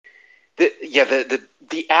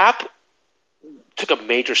The app took a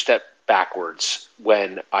major step backwards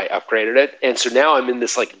when I upgraded it, and so now I'm in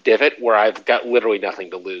this like divot where I've got literally nothing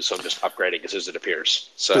to lose, so I'm just upgrading as soon as it appears.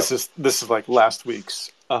 So this is like last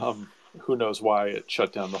week's. Who knows why it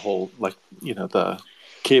shut down the whole, like, the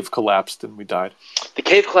cave collapsed and we died. The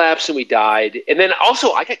cave collapsed and we died, and then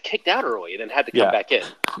also I got kicked out early and then had to come back in.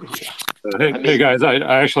 Hey guys, I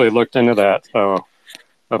actually looked into that. So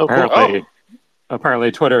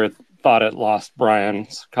apparently Twitter thought it lost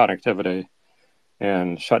Brian's connectivity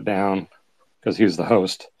and shut down because he was the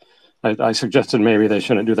host. I suggested maybe they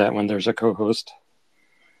shouldn't do that when there's a co-host.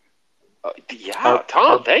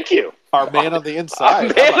 Tom, thank you. Our man on the inside.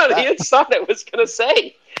 The inside, I was going to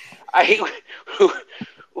say. I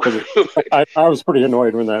was pretty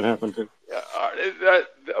annoyed when that happened too.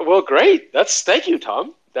 Well, great. Thank you,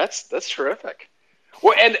 Tom. That's terrific.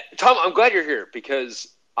 Well, and Tom, I'm glad you're here because,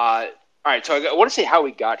 all right, so I want to say how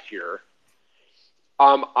we got here.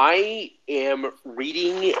 I am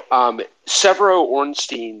reading Severo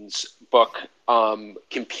Ornstein's book,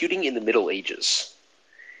 Computing in the Middle Ages,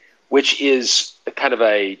 which is kind of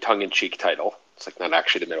a tongue-in-cheek title. It's like not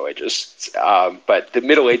actually the Middle Ages, but the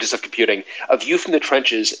Middle Ages of Computing, A View from the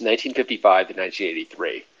Trenches, 1955 to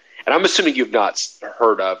 1983. And I'm assuming you've not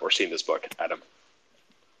heard of or seen this book, Adam.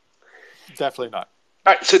 Definitely not.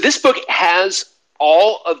 All right, so this book has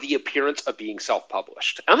all of the appearance of being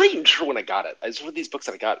self-published. I'm not even sure when I got it. It's one of these books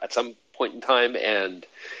that I got at some point in time, and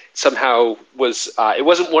somehow was it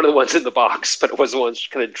wasn't one of the ones in the box, but it was the ones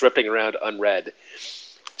kind of dripping around unread.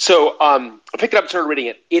 So I picked it up and started reading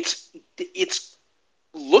it. It's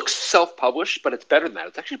looks self-published, but it's better than that.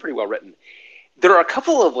 It's actually pretty well written. There are a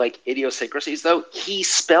couple of like idiosyncrasies, though. He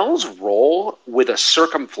spells roll with a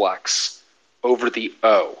circumflex over the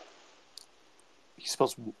O. He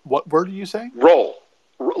spells what word are you saying? Roll.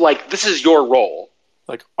 Like this is your roll.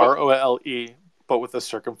 Like ROLE, but with a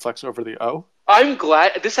circumflex over the O? I'm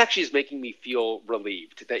glad. This actually is making me feel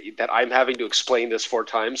relieved that I'm having to explain this 4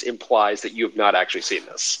 times implies that you have not actually seen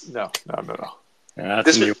this. No. Yeah,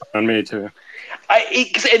 that's new on me too.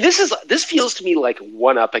 This feels to me like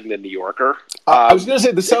one-upping the New Yorker. I was going to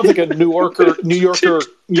say this sounds like a New Yorker,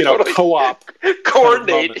 totally. Co-op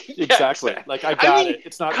coordinate. Kind of exactly. Like I got it.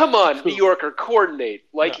 It's not. Come on, New Yorker, coordinate.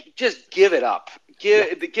 Just give it up.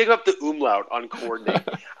 Give up the umlaut on coordinate.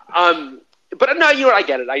 But now I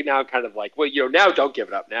get it. I now kind of like, now don't give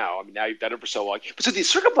it up now. I mean, now you've done it for so long. But so the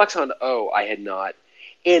circumflex on O, I had not.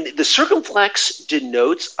 And the circumflex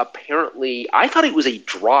denotes apparently, I thought it was a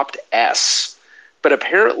dropped S, but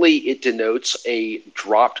apparently it denotes a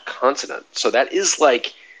dropped consonant. So that is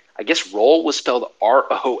like, I guess roll was spelled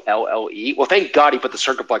R-O-L-L-E. Well, thank God he put the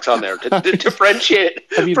circumflex on there to differentiate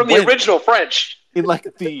from the original French. In like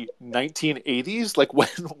the 1980s, like when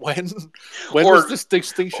was this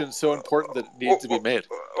distinction so important that it needed to be made?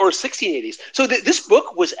 Or 1680s. So this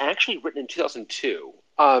book was actually written in 2002.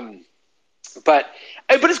 But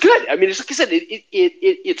it's good. I mean, it's like I said,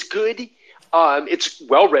 it's good. It's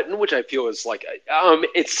well written, which I feel is like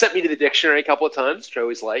it's sent me to the dictionary a couple of times, which I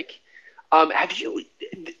always like. Have you?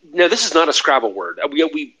 No, this is not a Scrabble word.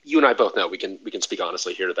 You and I both know we can speak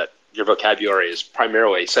honestly here that your vocabulary is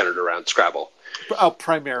primarily centered around Scrabble.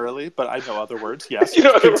 Primarily, but I know other words. Yes, you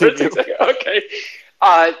know other words. Exactly. Okay.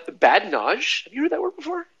 Badinage. Have you heard that word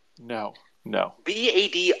before? No.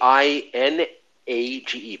 Badinage.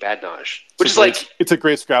 Badinage. Which is it's a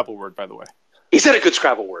great Scrabble word, by the way. Is that a good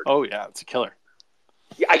Scrabble word? Oh yeah, it's a killer.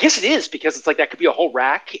 Yeah, I guess it is because it's like that could be a whole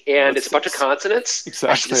rack and it's a bunch of consonants.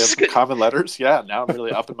 Exactly, common letters. Yeah, now I'm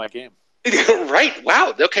really up in my game. Right.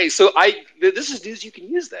 Wow. Okay. So this is news you can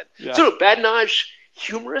use then. Yeah. So badinage,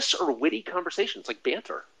 humorous or witty conversations, like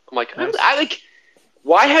banter. I'm like, nice. I like.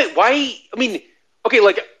 Why? I mean, okay.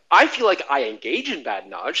 Like, I feel like I engage in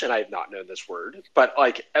badinage, and I have not known this word, but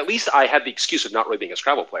like, at least I have the excuse of not really being a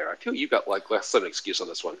Scrabble player. I feel you've got like less than an excuse on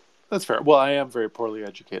this one. That's fair. Well, I am very poorly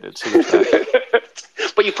educated, so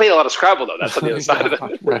but you played a lot of Scrabble, though. That's on the other side of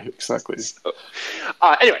it. Right, exactly. So,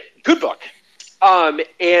 anyway, good book.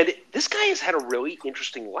 And this guy has had a really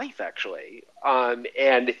interesting life, actually.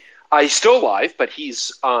 And he's still alive, but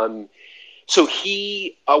he's so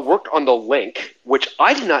he worked on the Link, which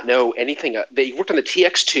I did not know anything. They worked on the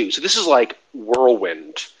TX2. So this is like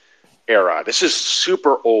Whirlwind era. This is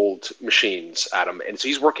super old machines, Adam. And so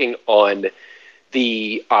he's working on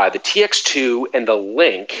the TX2 and the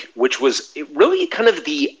Link, which was really kind of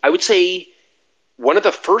I would say, one of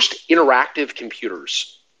the first interactive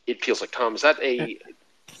computers. It feels like, Tom, is that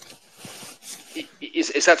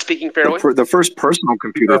is that speaking fairly? For the first personal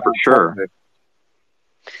computer, for sure.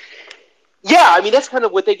 Yeah, I mean that's kind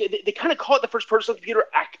of what they kind of call it, the first personal computer.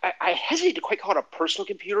 I hesitate to quite call it a personal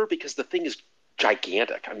computer because the thing is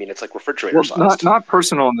gigantic. I mean, it's like refrigerator Well, sized. not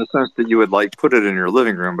personal in the sense that you would like put it in your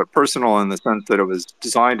living room, but personal in the sense that it was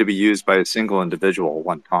designed to be used by a single individual at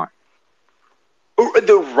one time.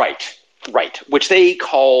 Right. Which they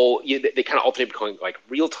call they kind of alternate between like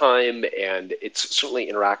real time and it's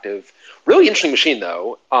certainly interactive. Really interesting machine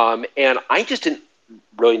though, and I just didn't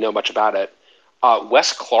really know much about it.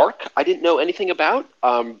 Wes Clark, I didn't know anything about,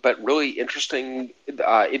 but really interesting.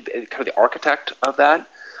 Kind of the architect of that,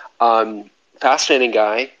 fascinating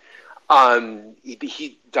guy.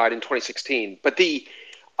 He died in 2016, but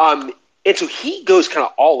and so he goes kind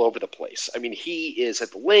of all over the place. I mean, he is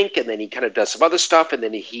at the link, and then he kind of does some other stuff, and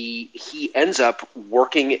then he ends up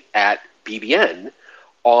working at BBN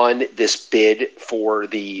on this bid for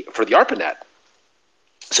the ARPANET.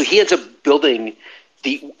 So he ends up building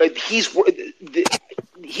he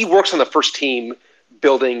works on the first team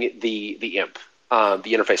building the IMP,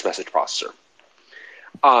 the interface message processor.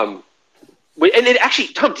 And it actually,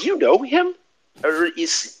 Tom, do you know him, or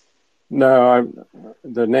is? No,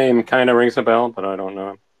 the name kind of rings a bell, but I don't know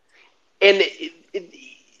him. And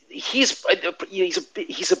he's a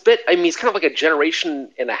bit. I mean, he's kind of like a generation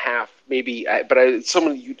and a half, maybe. But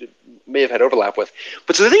someone you may have had overlap with.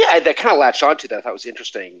 But so the thing that kind of latched onto that I thought was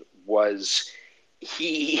interesting was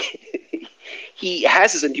he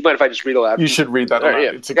has his. And do you mind if I just read aloud? You should read that aloud.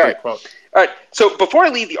 Yeah. It's a great quote. All right. So before I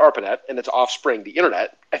leave the ARPANET and its offspring, the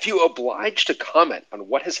Internet, I feel obliged to comment on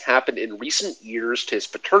what has happened in recent years to his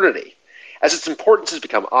paternity, as its importance has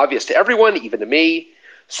become obvious to everyone, even to me.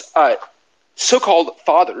 So-called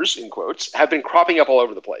fathers, in quotes, have been cropping up all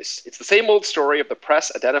over the place. It's the same old story of the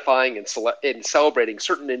press identifying and celebrating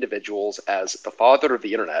certain individuals as the father of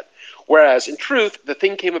the Internet, whereas, in truth, the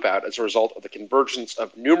thing came about as a result of the convergence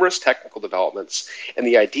of numerous technical developments and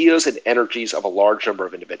the ideas and energies of a large number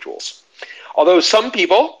of individuals. Although some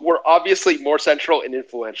people were obviously more central and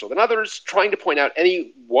influential than others, trying to point out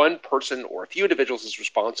any one person or a few individuals as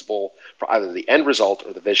responsible for either the end result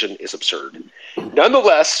or the vision is absurd.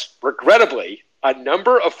 Nonetheless, regrettably, a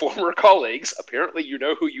number of former colleagues, apparently you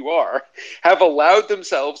know who you are, have allowed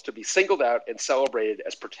themselves to be singled out and celebrated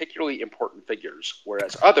as particularly important figures,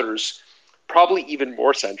 whereas others, probably even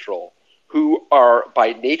more central, who are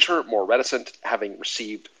by nature more reticent, having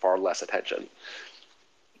received far less attention.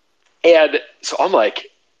 And so I'm like,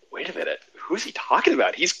 wait a minute, who's he talking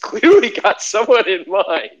about? He's clearly got someone in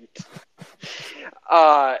mind.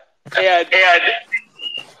 Tom,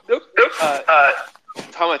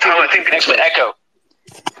 I think there's an echo.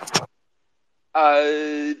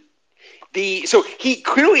 So he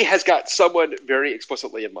clearly has got someone very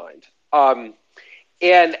explicitly in mind.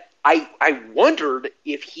 And I wondered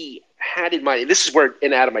if he had in mind, and this is where,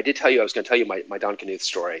 and Adam, I did tell you I was going to tell you my Don Knuth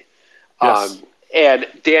story. Yes. And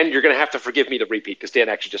Dan, you're going to have to forgive me the repeat because Dan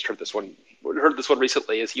actually just heard this one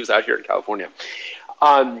recently as he was out here in California.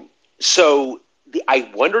 I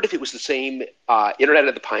wondered if it was the same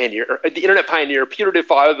Internet Pioneer, putative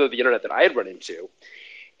father of the Internet that I had run into.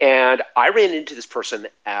 And I ran into this person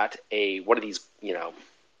at one of these,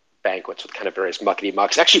 banquets with kind of various muckety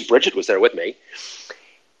mucks. Actually, Bridget was there with me.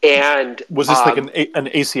 And was this like an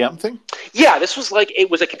ACM thing? Yeah, this was it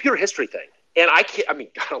was a computer history thing. And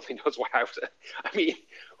God only knows why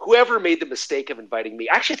whoever made the mistake of inviting me.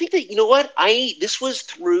 Actually, I think that, this was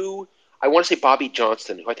through, I want to say Bobby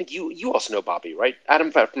Johnston, who I think you also know Bobby, right?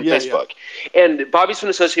 Adam from Facebook. Yeah. And Bobby's been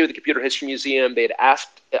associated with the Computer History Museum. They had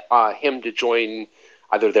asked him to join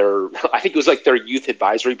either I think it was like their youth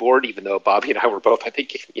advisory board, even though Bobby and I were both, I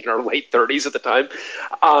think, in our late 30s at the time.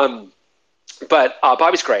 But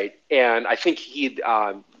Bobby's great. And I think he'd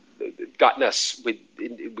gotten us, we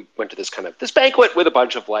went to this banquet with a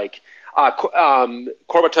bunch of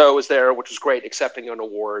Corbato was there, which was great, accepting an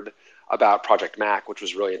award about Project Mac, which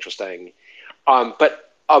was really interesting.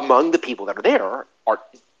 But among the people that are there are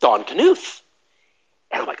Don Knuth.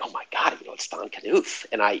 And I'm like, oh my God, it's Don Knuth.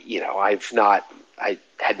 And I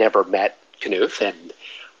had never met Knuth,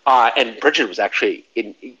 and Bridget was actually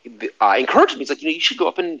encouraging me. He's like, you should go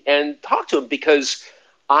up and talk to him, because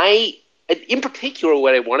in particular,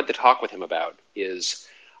 what I wanted to talk with him about is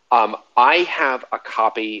I have a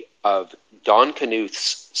copy of Don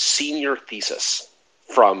Knuth's senior thesis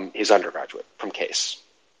from his undergraduate, from Case.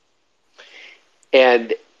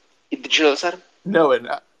 And did you know this, Adam? No, and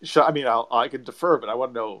I can defer, but I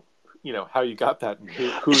want to know, how you got that and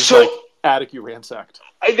who's attic you ransacked.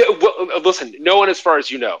 Listen, no one as far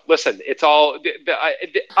as you know. Listen, it's all.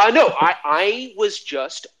 I was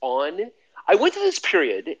just on. I went through this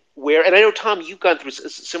period where, and I know, Tom, you've gone through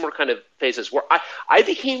similar kind of phases where I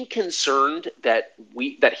became concerned that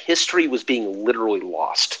history was being literally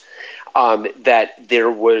lost. That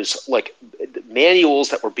there was like manuals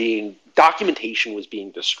that were documentation was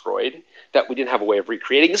being destroyed, that we didn't have a way of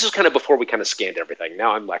recreating. This is kind of before we kind of scanned everything.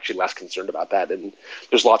 Now I'm actually less concerned about that, and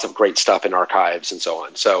there's lots of great stuff in archives and so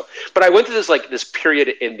on. So, but I went through this period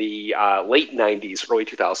in the late '90s, early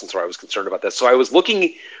 2000s where I was concerned about this. So I was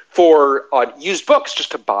looking for used books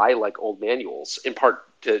just to buy like old manuals, in part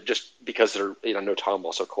just because they're, I know Tom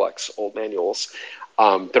also collects old manuals.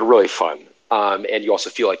 They're really fun. And you also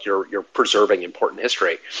feel like you're preserving important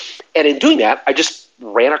history. And in doing that, I just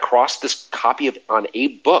ran across this copy on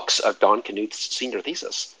Abe Books of Don Knuth's senior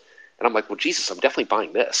thesis. And I'm like, well, Jesus, I'm definitely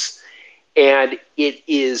buying this. And it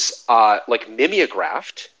is like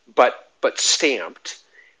mimeographed, but stamped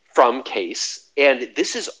from Case. And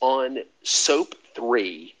this is on SOAP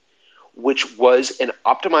 3, which was an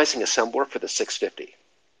optimizing assembler for the 650.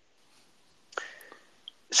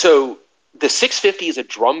 So the 650 is a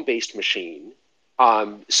drum-based machine.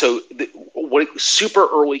 Super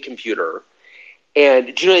early computer.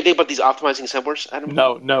 And do you know anything about these optimizing assemblers, Adam?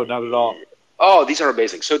 No, not at all. Oh, these are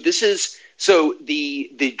amazing. So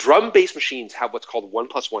the drum-based machines have what's called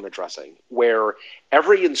 1+1 addressing, where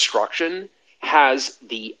every instruction has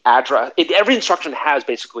the address. Every instruction has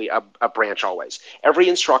basically a branch always. Every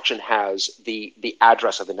instruction has the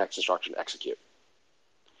address of the next instruction to execute.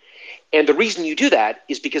 And the reason you do that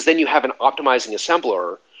is because then you have an optimizing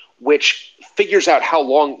assembler which figures out how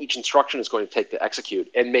long each instruction is going to take to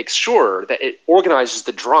execute and makes sure that it organizes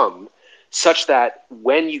the drum such that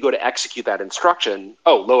when you go to execute that instruction,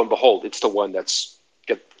 oh, lo and behold, it's the one that's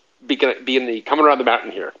going to be coming around the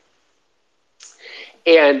mountain here.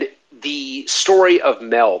 And the story of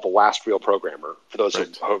Mel, the last real programmer, for those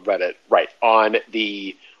who read it, right, on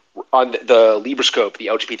the Libroscope, the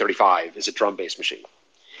LGP35 is a drum-based machine.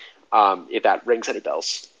 If that rings any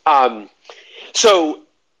bells. So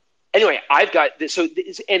anyway, I've got this.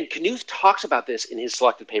 And Knuth talks about this in his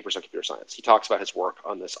selected papers on computer science. He talks about his work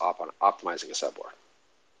on this optimizing assembler.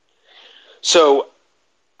 So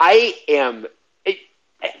I'm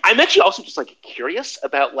actually also just like curious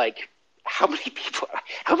about like how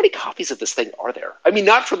many copies of this thing are there? I mean,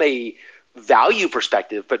 not from a value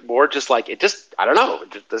perspective, but more just like I don't know.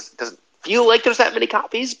 It just doesn't feel like there's that many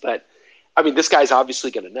copies, but I mean, this guy's obviously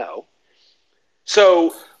going to know.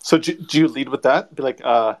 So do you lead with that? Be like,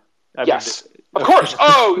 yes, of course.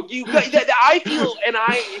 Oh, I feel, and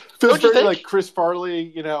I feels very like Chris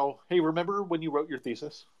Farley. Hey, remember when you wrote your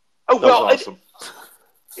thesis? Oh, that was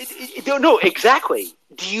awesome. No, exactly.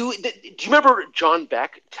 Do you remember John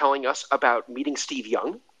Beck telling us about meeting Steve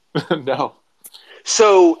Young? No.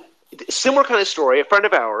 So similar kind of story. A friend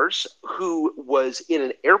of ours who was in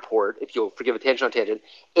an airport, if you'll forgive a tangent on tangent,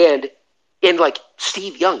 and like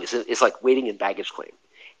Steve Young is like waiting in baggage claim,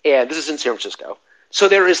 and this is in San Francisco. So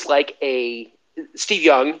there is like a Steve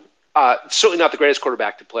Young, certainly not the greatest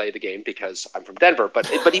quarterback to play the game because I'm from Denver, but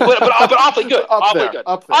awfully good, awfully good,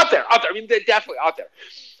 up there. I mean, they're definitely out there.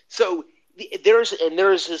 So there's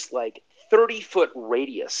this like 30-foot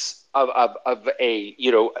radius of a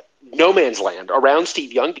no man's land around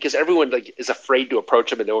Steve Young because everyone like is afraid to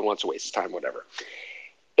approach him and no one wants to waste his time, whatever.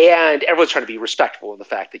 And everyone's trying to be respectful of the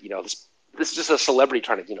fact that this is just a celebrity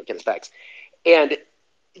trying to get his bags. And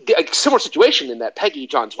a similar situation in that Peggy,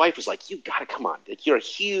 John's wife, was like, you got to come on. Like, you're a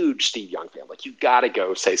huge Steve Young fan. Like, you got to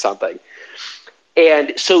go say something.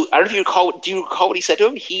 And so I don't know if you recall. Do you recall what he said to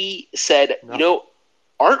him? He said, no.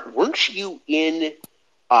 Weren't you in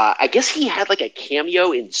I guess he had like a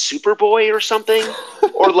cameo in Superboy or something,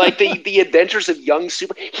 or like the Adventures of Young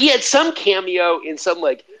Super. He had some cameo in some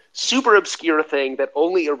like super obscure thing that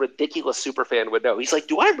only a ridiculous superfan would know. He's like,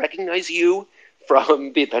 do I recognize you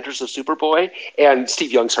from the Adventures of Superboy? And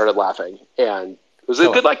Steve Young started laughing, and it was a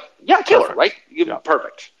good killer, perfect. Right? Yeah.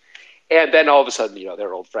 Perfect. And then all of a sudden,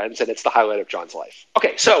 they're old friends, and it's the highlight of John's life.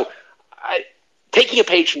 Okay, so taking a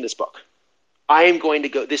page from this book, I am going to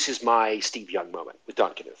go. This is my Steve Young moment with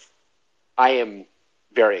Don Knuth. I am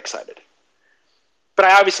very excited, but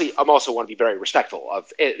I'm also want to be very respectful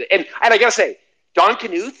of, and I gotta say, Don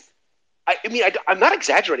Knuth. I'm not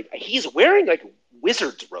exaggerating. He's wearing like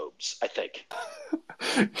wizard's robes, I think.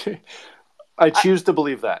 I choose to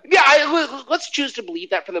believe that. Yeah, let's choose to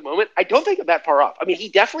believe that for the moment. I don't think I'm that far off. I mean, he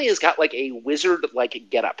definitely has got like a wizard like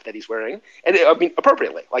getup that he's wearing, and I mean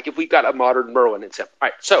appropriately. Like if we've got a modern Merlin, it's him. All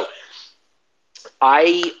right, so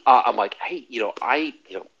I'm like, hey,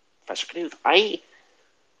 Professor Knuth, I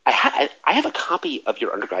have a copy of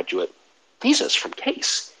your undergraduate thesis from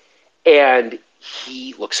Case, and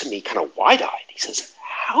he looks at me kind of wide-eyed. He says,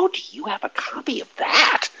 how do you have a copy of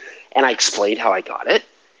that? And I explained how I got it.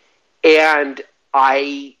 And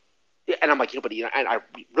I'm like, and I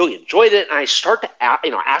really enjoyed it. And I start to,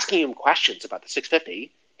 asking him questions about the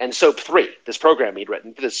 650 and SOAP 3, this program he'd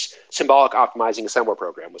written, this symbolic optimizing assembler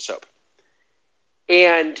program with SOAP.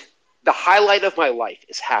 And the highlight of my life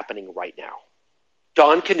is happening right now.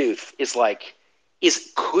 Don Knuth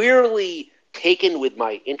is clearly taken with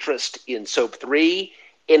my interest in SOAP 3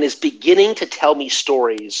 and is beginning to tell me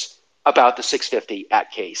stories about the 650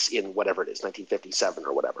 at Case in whatever it is, 1957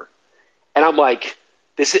 or whatever. And I'm like,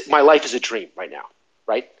 my life is a dream right now,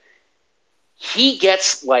 right? He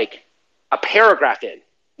gets like a paragraph in,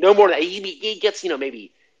 no more than he gets,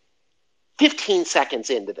 maybe 15 seconds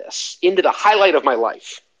into the highlight of my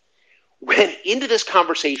life, when into this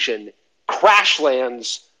conversation crash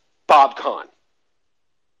lands Bob Kahn.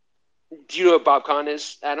 Do you know what Bob Kahn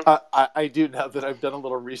is, Adam? I do, now that I've done a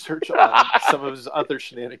little research on some of his other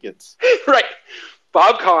shenanigans. Right.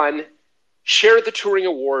 Bob Kahn shared the Turing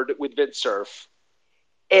Award with Vint Cerf,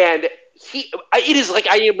 and it is like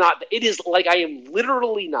I am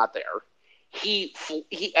literally not there.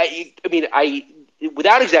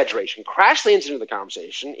 Without exaggeration, crash lands into the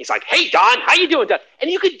conversation. He's like, "Hey, Don, how you doing, Don?"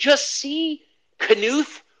 And you could just see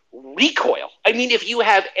Knuth recoil. I mean, if you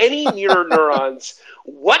have any mirror neurons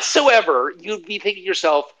whatsoever, you'd be thinking to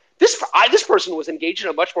yourself, this person was engaged in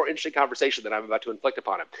a much more interesting conversation than I'm about to inflict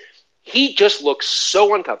upon him. He just looks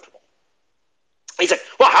so uncomfortable. He's like,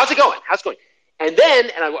 "Well, how's it going? How's it going?" And then,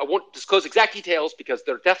 and I won't disclose exact details because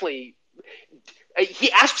they're definitely,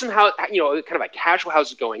 he asks him how, kind of a casual,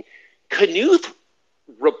 how's it going? Knuth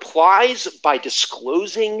replies by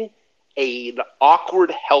disclosing an awkward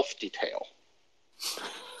health detail.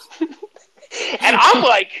 And I'm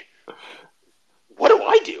like, what do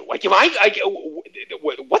I do? Like,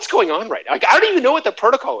 what's going on right now? Like, I don't even know what the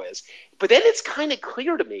protocol is. But then it's kind of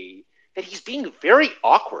clear to me that he's being very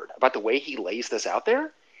awkward about the way he lays this out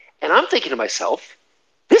there. And I'm thinking to myself,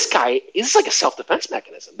 this guy is like a self-defense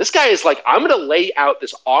mechanism. This guy is like, I'm going to lay out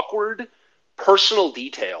this awkward personal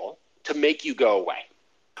detail to make you go away.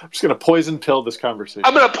 I'm just going to poison pill this conversation.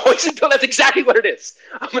 I'm going to poison pill. That's exactly what it is.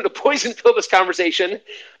 I'm going to poison pill this conversation.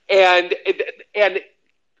 And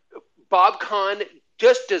Bob Kahn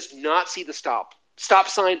just does not see the stop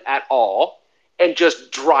sign at all and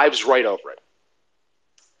just drives right over it.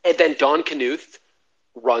 And then Don Knuth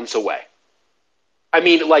runs away. I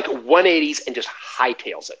mean, like 180s and just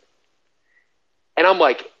hightails it. And I'm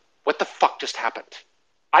like, what the fuck just happened?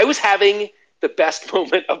 I was having the best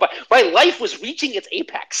moment of my life was reaching its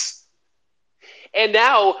apex. And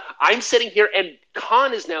now I'm sitting here and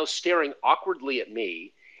Kahn is now staring awkwardly at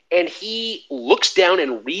me. And he looks down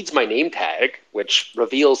and reads my name tag, which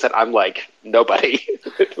reveals that I'm like nobody.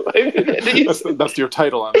 That's your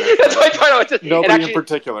title on there. That's my title. Nobody actually, in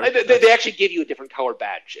particular. They actually give you a different color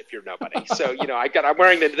badge if you're nobody. So I'm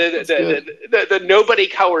wearing the nobody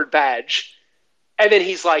colored badge, and then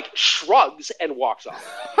he's like shrugs and walks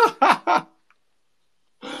off.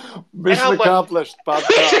 Mission accomplished, Bob.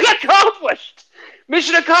 Mission accomplished.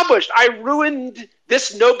 Mission accomplished. I ruined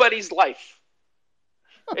this nobody's life.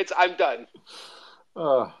 I'm done.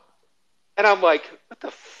 And I'm like, what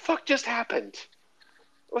the fuck just happened?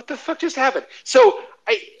 What the fuck just happened? So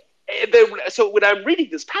when I'm reading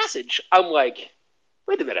this passage, I'm like,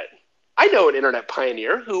 wait a minute. I know an internet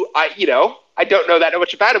pioneer who I don't know that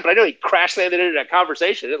much about him, but I know he crash landed into that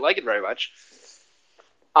conversation. I didn't like it very much.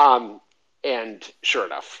 And sure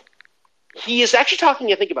enough, he is actually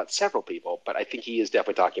talking, I think, about several people, but I think he is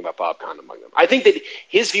definitely talking about Bob Kahn among them. I think that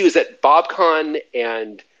his view is that Bob Kahn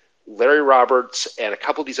and Larry Roberts and a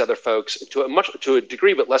couple of these other folks, to a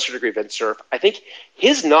degree, but lesser degree, Vint Cerf, I think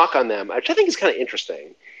his knock on them, which I think is kind of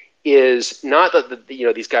interesting, is not that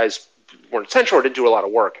these guys weren't essential or didn't do a lot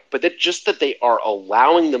of work, but that they are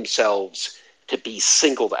allowing themselves to be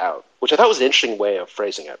singled out, which I thought was an interesting way of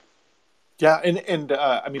phrasing it. Yeah, and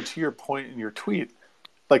I mean, to your point in your tweet,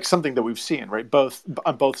 like something that we've seen, right? Both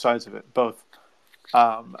on both sides of it,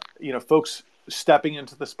 folks stepping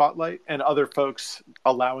into the spotlight and other folks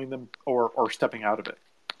allowing them or stepping out of it.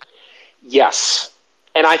 Yes,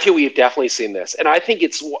 and I feel we've definitely seen this, and I think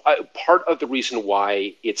it's part of the reason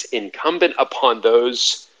why it's incumbent upon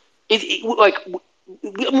those.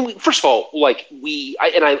 First of all,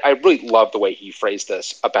 I really love the way he phrased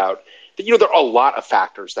this about that. There are a lot of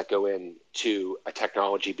factors that go into a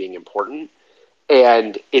technology being important.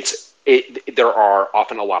 And there are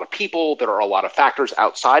often a lot of people, there are a lot of factors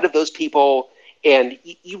outside of those people, and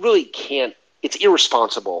you really can't, it's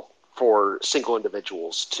irresponsible for single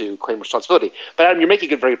individuals to claim responsibility. But Adam, you're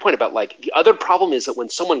making a very good point about the other problem is that when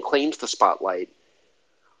someone claims the spotlight,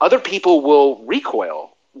 other people will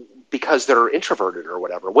recoil because they're introverted or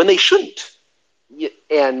whatever when they shouldn't.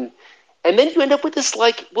 And then you end up with this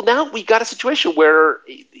like, well, now we got a situation where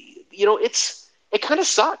it kind of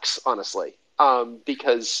sucks, honestly,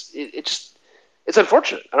 because it's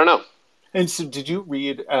unfortunate. I don't know. And so, did you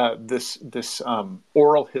read this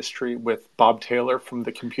oral history with Bob Taylor from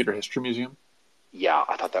the Computer History Museum? Yeah,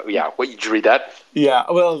 I thought that. Yeah, what, did you read that? Yeah,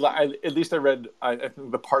 well, at least I read I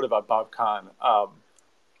think the part about Bob Kahn.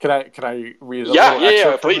 Can I read a little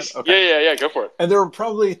excerpt from please. it? Okay. Yeah, go for it. And there were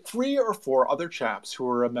probably 3 or 4 other chaps who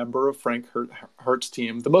were a member of Frank Hertz's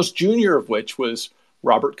team, the most junior of which was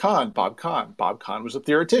Robert Kahn, Bob Kahn. Bob Kahn was a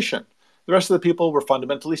theoretician. The rest of the people were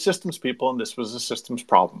fundamentally systems people, and this was a systems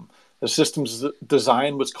problem. The systems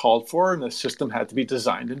design was called for, and the system had to be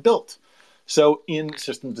designed and built. So in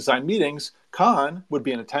system design meetings, Kahn would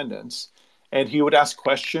be in attendance, and he would ask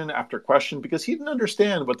question after question because he didn't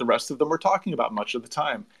understand what the rest of them were talking about much of the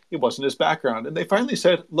time. It wasn't his background. And they finally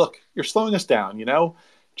said, look, you're slowing us down,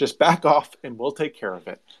 just back off and we'll take care of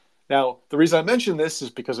it. Now, the reason I mention this is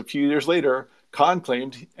because a few years later, Kahn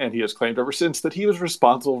claimed, and he has claimed ever since, that he was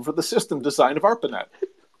responsible for the system design of ARPANET.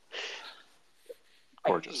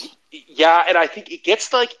 Gorgeous. Yeah, and I think it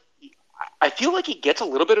gets like, I feel like it gets a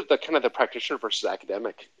little bit of the kind of the practitioner versus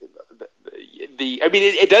academic.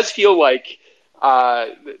 It does feel like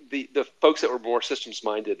the folks that were more systems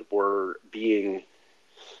minded were being,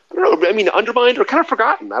 I don't know, undermined or kind of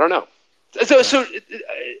forgotten. I don't know. So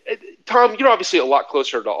Tom, you're obviously a lot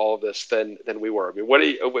closer to all of this than we were. I mean, what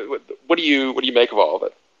do you make of all of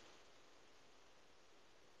it?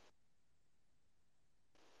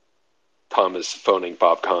 Tom is phoning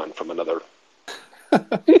Bob Kahn from another.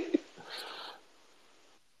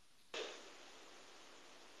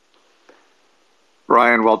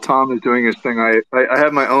 Ryan, while Tom is doing his thing, I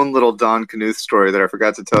have my own little Don Knuth story that I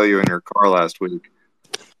forgot to tell you in your car last week.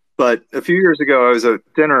 But a few years ago, I was at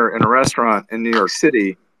dinner in a restaurant in New York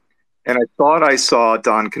City, and I thought I saw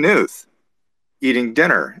Don Knuth eating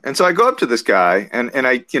dinner. And so I go up to this guy, and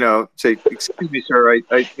I say, excuse me, sir,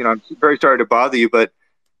 I'm very sorry to bother you, but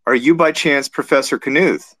are you by chance Professor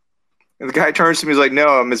Knuth? And the guy turns to me, he's like, no,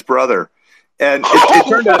 I'm his brother. And it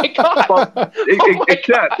turned out,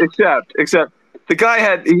 except the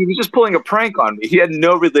guy he was just pulling a prank on me. He had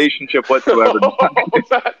no relationship whatsoever.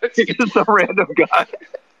 He's just a random guy.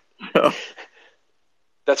 So.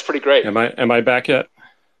 That's pretty great. Am I back yet?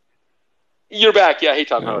 You're back. Yeah. Hey,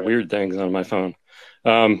 Tom. How are you? Weird things on my phone.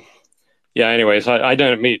 Anyways, I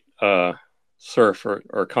didn't meet Surf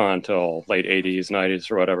or Kahn until late 80s,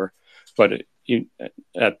 90s or whatever. But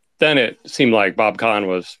then it seemed like Bob Kahn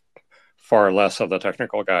was far less of the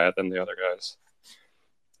technical guy than the other guys.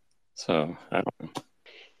 So I don't know.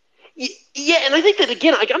 Yeah, and I think that,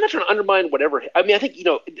 again, I'm not trying to undermine whatever. I mean, I think,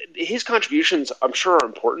 his contributions, I'm sure, are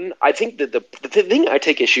important. I think that the thing I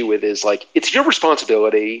take issue with is, like, it's your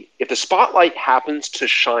responsibility. If the spotlight happens to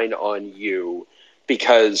shine on you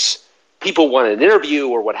because people want an interview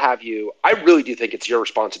or what have you, I really do think it's your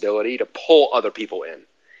responsibility to pull other people in.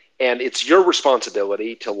 And it's your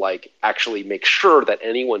responsibility to, like, actually make sure that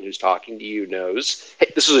anyone who's talking to you knows,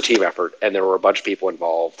 hey, this was a team effort, and there were a bunch of people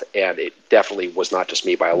involved, and it definitely was not just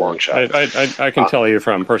me by a long shot. I can tell you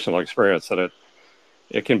from personal experience that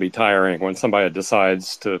it can be tiring when somebody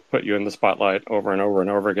decides to put you in the spotlight over and over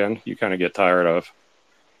and over again. You kind of get tired of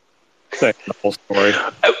saying the whole story.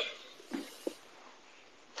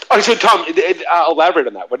 So, Tom, elaborate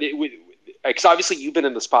on that. Because obviously you've been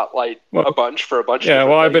in the spotlight a bunch for a bunch of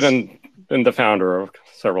different things. I've been the founder of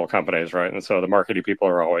several companies, right? And so the marketing people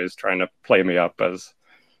are always trying to play me up as,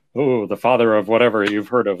 the father of whatever you've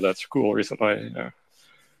heard of that's cool recently. Yeah.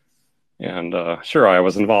 And sure, I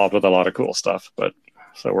was involved with a lot of cool stuff, but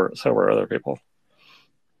so were other people.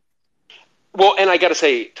 Well, and I got to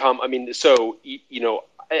say, Tom, I mean, so,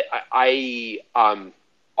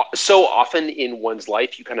 so often in one's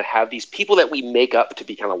life, you kind of have these people that we make up to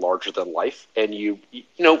be kind of larger than life, and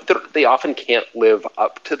they often can't live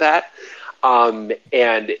up to that.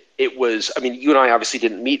 And it was, I mean, you and I obviously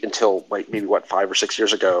didn't meet until maybe 5 or 6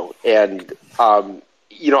 years ago, and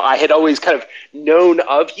I had always kind of known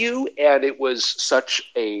of you, and it was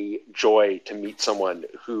such a joy to meet someone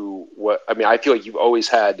who, I feel like you've always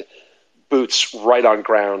had boots right on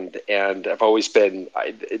ground, and I've always been,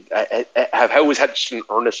 I have always had just an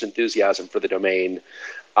earnest enthusiasm for the domain.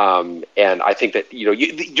 And I think that,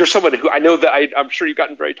 you're someone who I know that I'm sure you've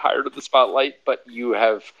gotten very tired of the spotlight, but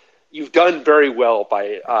you've done very well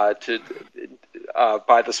by the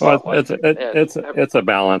spotlight. Well, it's a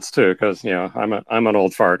balance too, because I'm an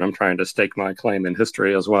old fart. And I'm trying to stake my claim in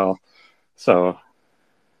history as well. So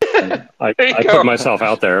I put myself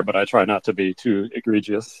out there, but I try not to be too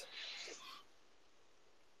egregious.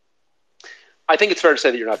 I think it's fair to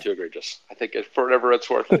say that you're not too egregious. I think for whatever it's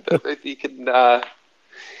worth, you can. But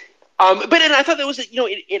and I thought that was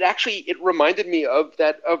it reminded me of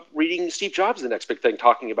reading Steve Jobs' The Next Big Thing,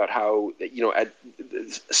 talking about how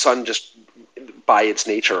Sun just by its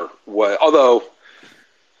nature was, although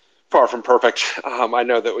far from perfect. I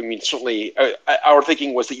know that, certainly our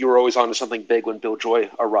thinking was that you were always on to something big when Bill Joy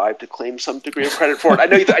arrived to claim some degree of credit for it. I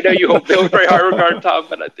know you hold Bill in very high regard, Tom,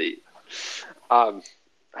 but I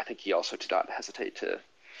think he also did not hesitate to.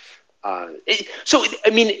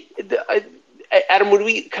 Adam, when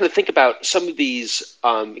we kind of think about some of these,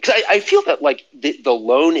 because I feel that like the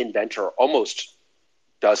lone inventor almost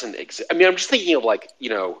doesn't exist. I'm just thinking of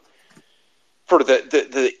for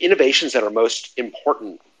the innovations that are most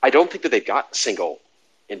important. I don't think that they've got single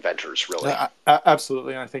inventors, really.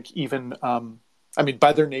 Absolutely. And I think even,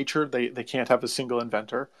 by their nature, they can't have a single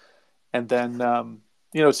inventor. And then,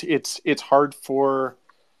 it's hard for,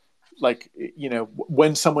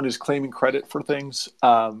 when someone is claiming credit for things,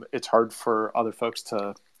 it's hard for other folks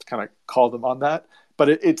to kind of call them on that. But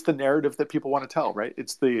it's the narrative that people want to tell, right?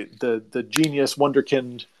 It's the genius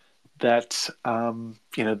wonderkind that,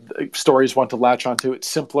 stories want to latch onto. It's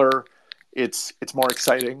simpler. It's more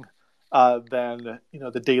exciting than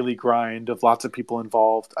the daily grind of lots of people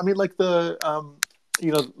involved. Like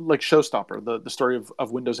like Showstopper, the story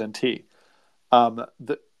of Windows NT.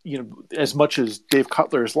 As much as Dave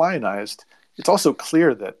Cutler is lionized, it's also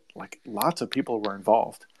clear that lots of people were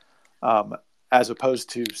involved, as opposed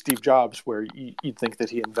to Steve Jobs, where you'd think that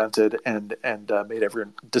he invented and made every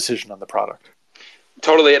decision on the product.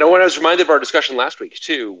 Totally. And when I was reminded of our discussion last week,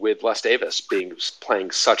 too, with Les Davis playing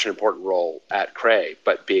such an important role at Cray,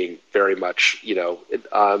 but being very much,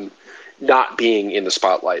 not being in the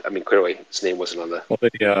spotlight. Clearly his name wasn't on the... Well,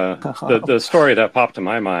 the story that popped to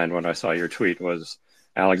my mind when I saw your tweet was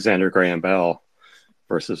Alexander Graham Bell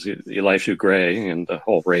versus Elisha Gray and the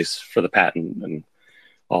whole race for the patent and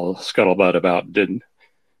all the scuttlebutt about did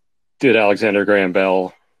Alexander Graham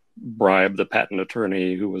Bell bribe the patent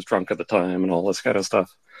attorney who was drunk at the time and all this kind of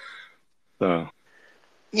stuff. So,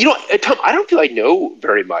 Tom, I don't feel I know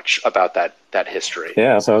very much about that history.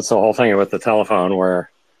 Yeah, so it's the whole thing with the telephone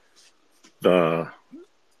where the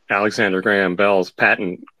Alexander Graham Bell's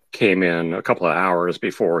patent came in a couple of hours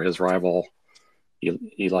before his rival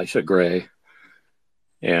Elisha Gray,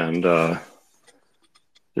 and there's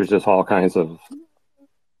just all kinds of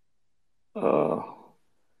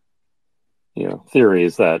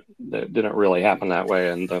theories that didn't really happen that way,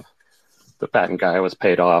 and the patent guy was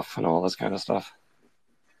paid off and all this kind of stuff.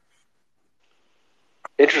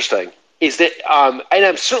 Interesting. Is that and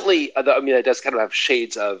I'm certainly it does kind of have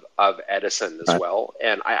shades of Edison as well,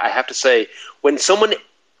 and I have to say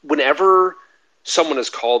whenever someone is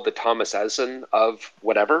called the Thomas Edison of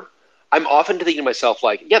whatever, I'm often thinking to myself,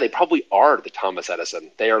 they probably are the Thomas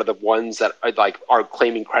Edison. They are the ones that are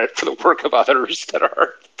claiming credit for the work of others that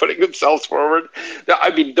are putting themselves forward. They're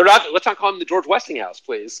not. Let's not call them the George Westinghouse,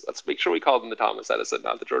 please. Let's make sure we call them the Thomas Edison,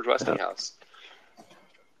 not the George Westinghouse.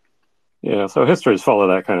 Yeah, so history is full of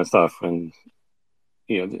that kind of stuff, and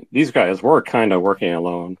these guys were kind of working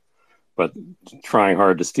alone, but trying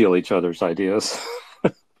hard to steal each other's ideas.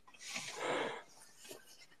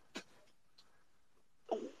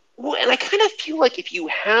 Well, and I kind of feel like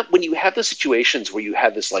when you have the situations where you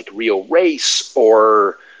have this real race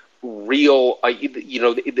or real,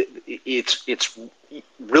 it's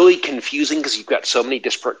really confusing because you've got so many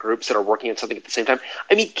disparate groups that are working on something at the same time.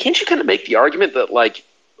 Can't you kind of make the argument that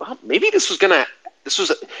maybe this was going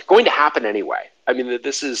to happen anyway? That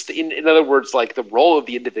this is, in other words, the role of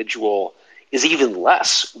the individual is even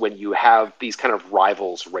less when you have these kind of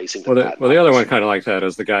rivals racing to that. Well, the other one kind of like that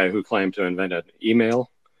is the guy who claimed to invent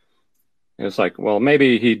email. And it's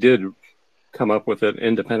maybe he did come up with it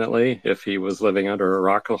independently if he was living under a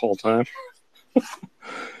rock the whole time.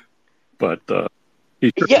 But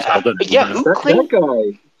he who claimed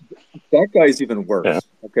that guy's even worse,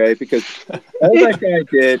 okay? Because all that guy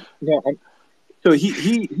did, so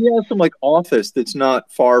he has some office that's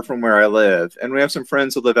not far from where I live, and we have some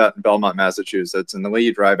friends who live out in Belmont, Massachusetts, and the way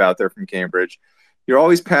you drive out there from Cambridge, you're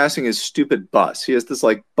always passing his stupid bus. He has this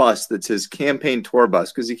bus that's his campaign tour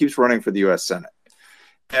bus because he keeps running for the U.S. Senate.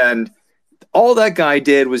 And all that guy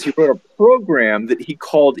did was he wrote a program that he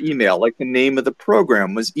called email. The name of the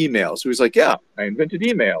program was email. So he's yeah, I invented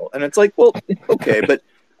email. And it's well, okay, but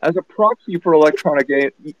as a proxy for electronic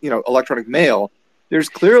mail, there's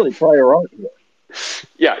clearly prior art here.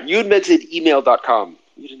 Yeah, you invented email.com.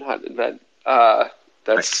 You did not invent.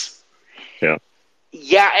 That's yeah.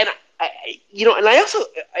 Yeah, and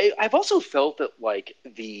I've also felt that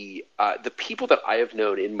the people that I have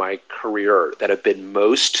known in my career that have been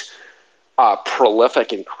most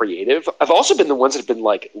prolific and creative have also been the ones that have been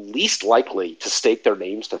like least likely to stake their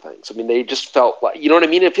names to things. I mean, they just felt like, you know what I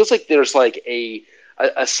mean? It feels like there's like a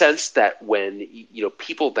sense that when,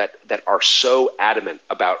 people that are so adamant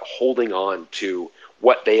about holding on to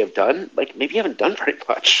what they have done, like maybe haven't done very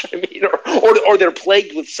much. I mean, or they're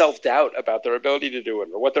plagued with self-doubt about their ability to do it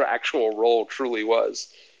or what their actual role truly was.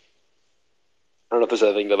 I don't know if there's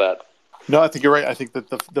anything to that. No, I think you're right. I think that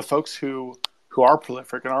the folks who are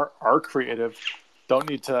prolific and are creative don't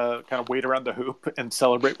need to kind of wait around the hoop and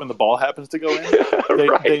celebrate when the ball happens to go in.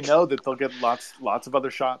 Right. They know that they'll get lots of other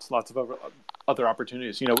shots, lots of other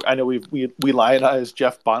opportunities. I know we lionize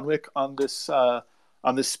Jeff Bonwick on this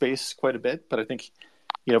space quite a bit, but I think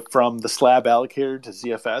from the slab allocator to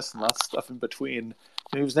ZFS and lots of stuff in between,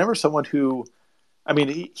 he was never someone who, I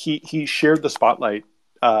mean, he shared the spotlight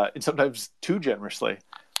and sometimes too generously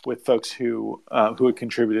with folks who had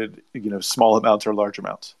contributed, small amounts or large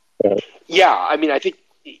amounts. Yeah, I mean, I think.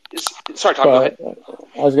 Sorry, Tom. Go ahead.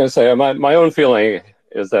 I was going to say my own feeling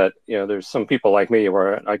is that there's some people like me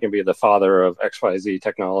where I can be the father of XYZ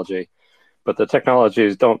technology, but the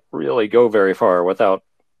technologies don't really go very far without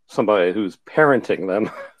somebody who's parenting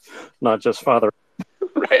them, not just father.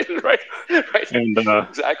 Right. And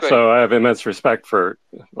exactly. So I have immense respect for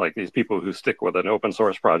like these people who stick with an open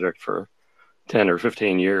source project for 10 or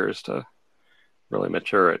 15 years to really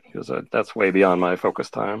mature it, because that's way beyond my focus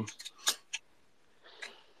time.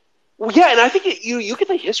 Well, yeah, and I think you get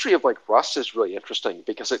the history of like Rust is really interesting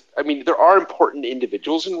because there are important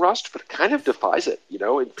individuals in Rust, but it kind of defies it,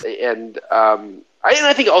 and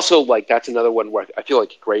I think also like that's another one where I feel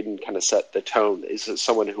like Graydon kind of set the tone, is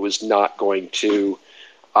someone who is not going to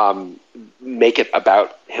make it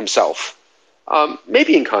about himself.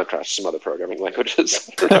 Maybe in contrast to some other programming languages.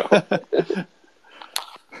 I don't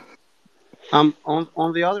know.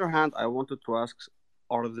 On the other hand, I wanted to ask,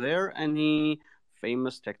 are there any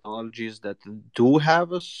famous technologies that do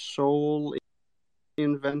have a sole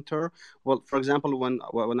inventor? Well, for example,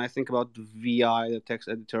 when I think about VI, the text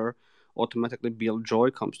editor, automatically Bill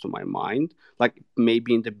Joy comes to my mind. Like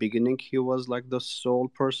maybe in the beginning he was like the sole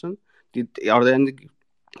person. Are there any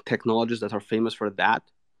technologies that are famous for that?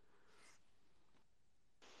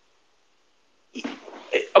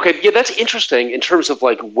 Okay, yeah, that's interesting in terms of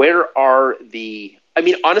like where are the. I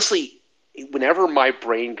mean, honestly, whenever my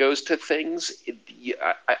brain goes to things,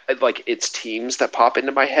 like it's teams that pop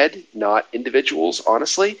into my head, not individuals.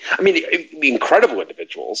 Honestly, I mean, incredible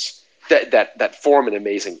individuals that form an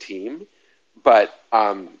amazing team. But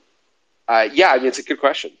yeah, I mean, it's a good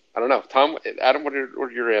question. I don't know, Tom, Adam, what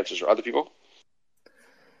are your answers? Or other people?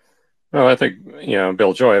 Well, I think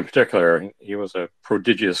Bill Joy in particular, he was a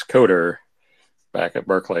prodigious coder back at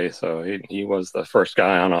Berkeley, so he was the first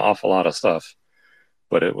guy on an awful lot of stuff.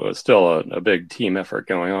 But it was still a big team effort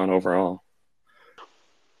going on overall.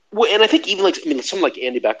 Well, and I think even like someone like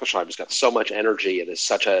Andy Bechtolsheim's got so much energy and is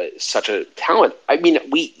such a talent. I mean,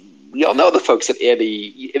 we all know the folks that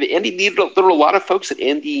Andy needed. There were a lot of folks that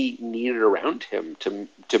Andy needed around him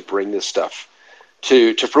to bring this stuff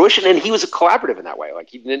to fruition, and he was a collaborative in that way. Like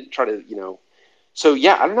he didn't try to So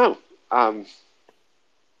yeah, I don't know.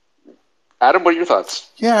 Adam, what are your thoughts?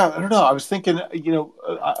 Yeah, I don't know. I was thinking,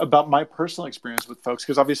 about my personal experience with folks,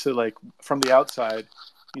 because obviously, like from the outside,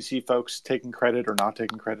 you see folks taking credit or not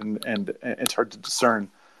taking credit, and it's hard to discern.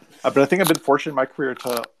 But I think I've been fortunate in my career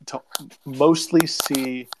to mostly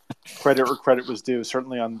see credit where credit was due,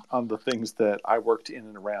 certainly on the things that I worked in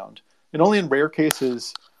and around. And only in rare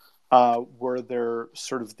cases were there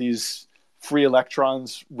sort of these free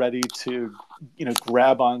electrons ready to,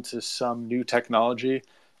 grab onto some new technology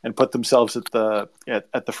and put themselves at the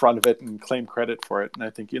front of it and claim credit for it. And I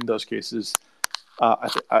think in those cases,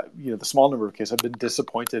 the small number of cases, I've been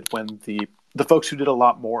disappointed when the folks who did a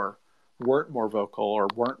lot more weren't more vocal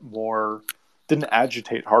or didn't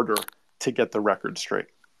agitate harder to get the record straight.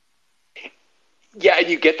 Yeah, and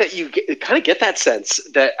you get that kind of get that sense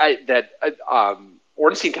that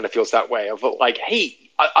Ornstein kind of feels that way of like, hey,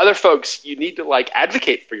 other folks, you need to like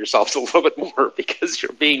advocate for yourselves a little bit more because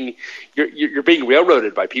you're being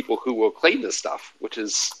railroaded by people who will claim this stuff, which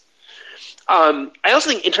is. I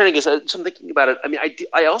also think, in as I'm thinking about it, I mean,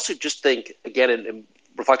 I also just think again, and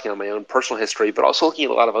reflecting on my own personal history, but also looking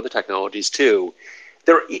at a lot of other technologies too.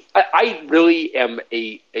 I really am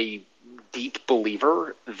a deep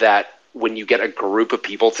believer that when you get a group of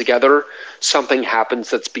people together, something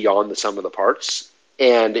happens that's beyond the sum of the parts,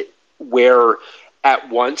 and where at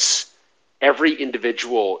once every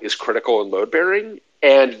individual is critical and load bearing,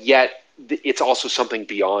 and yet it's also something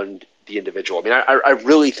beyond the individual. I mean, I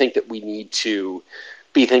really think that we need to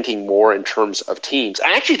be thinking more in terms of teams.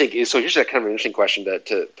 I actually think so. Here's a kind of an interesting question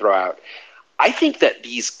to throw out. I think that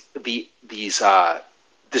these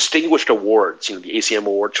distinguished awards, the ACM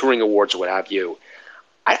Award, Turing Awards, or what have you,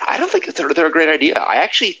 I don't think that they're a great idea. I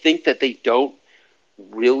actually think that they don't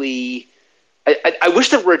really. I wish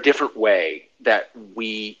there were a different way that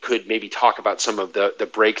we could maybe talk about some of the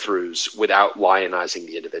breakthroughs without lionizing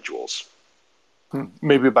the individuals.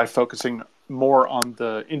 Maybe by focusing more on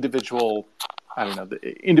the individual,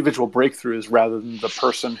 the individual breakthroughs rather than the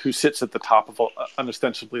person who sits at the top of an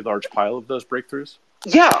ostensibly large pile of those breakthroughs.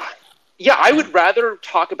 Yeah, I would rather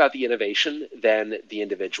talk about the innovation than the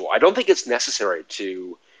individual. I don't think it's necessary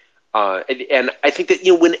to, and I think that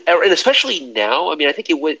and especially now. I mean, I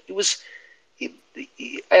think it was, and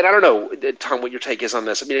I don't know, Tom, what your take is on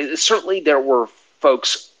this. I mean, certainly there were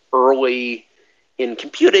folks early in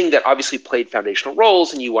computing that obviously played foundational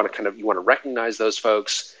roles, and you want to recognize those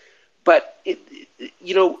folks. But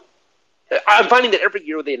I'm finding that every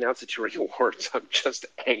year they announce the Turing Awards, I'm just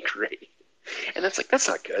angry. And that's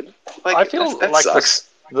not good. I feel that like sucks.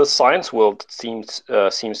 the science world seems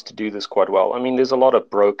to do this quite well. I mean, there's a lot of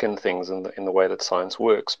broken things in the way that science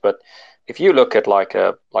works. But if you look at like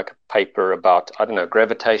a paper about, I don't know,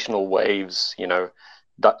 gravitational waves,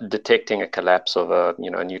 detecting a collapse of a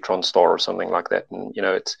neutron star or something like that, and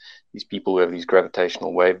it's these people who have these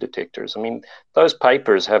gravitational wave detectors. I mean, those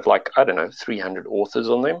papers have 300 authors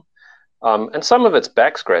on them, and some of it's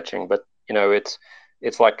back scratching, but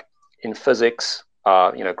it's like in physics,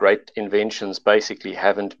 great inventions basically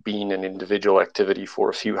haven't been an individual activity for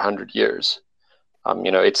a few hundred years.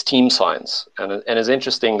 It's team science, and it's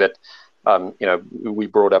interesting that we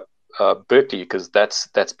brought up Berkeley because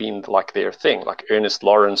that's been like their thing. Like Ernest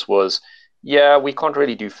Lawrence was, we can't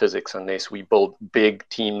really do physics unless we build big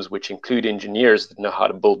teams which include engineers that know how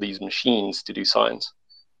to build these machines to do science.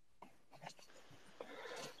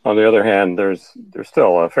 On the other hand, there's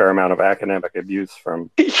still a fair amount of academic abuse from.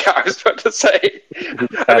 Yeah, I was about to say.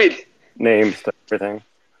 I mean, names to everything.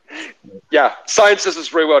 Yeah, science does this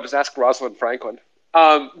very well. Just ask Rosalind Franklin.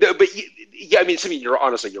 But I mean, you're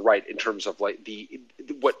right in terms of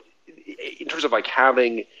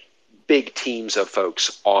having big teams of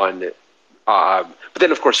folks on. But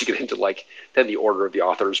then, of course, you get into then the order of the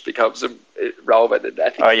authors becomes relevant. And I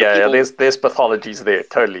think there's pathologies there.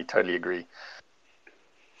 Totally agree.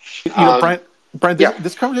 Brian, yeah.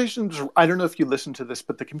 this conversation, I don't know if you listened to this,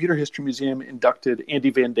 but the Computer History Museum inducted Andy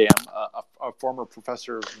Van Dam, a former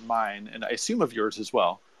professor of mine, and I assume of yours as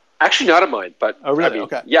well. Actually, not of mine, but oh, really?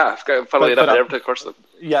 Okay. Yeah, funnily enough, I never took a course with them.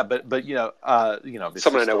 Yeah, but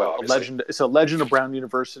someone I know well. A legend. It's a legend of Brown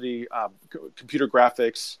University. Computer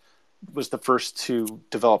graphics was the first to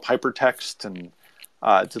develop hypertext and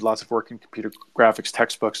did lots of work in computer graphics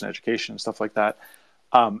textbooks and education and stuff like that.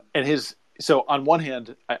 So on one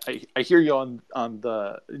hand, I hear you on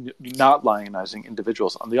the not lionizing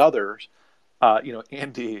individuals. On the others,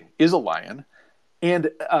 Andy is a lion, and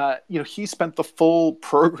he spent the full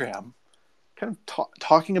program kind of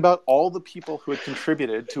talking about all the people who had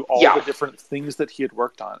contributed to all the different things that he had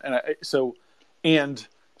worked on, and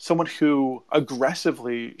someone who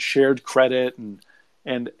aggressively shared credit and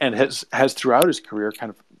has throughout his career kind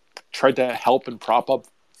of tried to help and prop up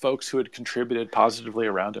folks who had contributed positively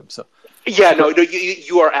around him. So. Yeah, no,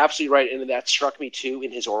 you are absolutely right, and that struck me too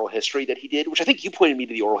in his oral history that he did, which I think you pointed me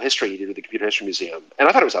to the oral history he did at the Computer History Museum, and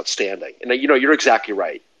I thought it was outstanding. And you're exactly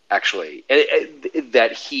right, actually,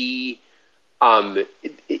 that he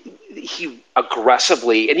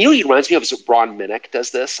aggressively, and he reminds me of Ron Minnick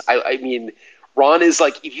does this. I mean, Ron is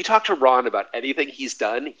if you talk to Ron about anything he's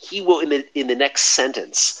done, he will in the next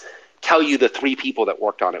sentence tell you the 3 people that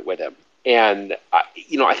worked on it with him. And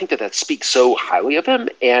I think that speaks so highly of him.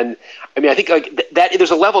 And I mean, I think that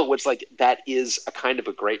there's a level at which that is a kind of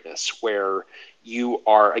a greatness where you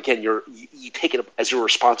are, again, you take it as your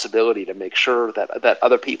responsibility to make sure that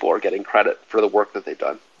other people are getting credit for the work that they've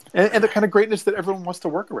done. And the kind of greatness that everyone wants to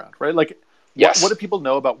work around, right? Yes. What do people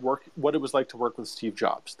know about what it was like to work with Steve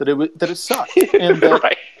Jobs? That it sucked, and that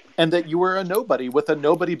right. And that you were a nobody with a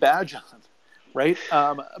nobody badge on. Right,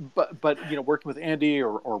 but working with Andy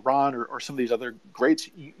or Ron or some of these other greats,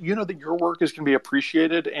 you know that your work is going to be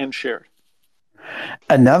appreciated and shared.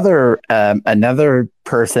 Another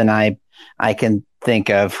person I can think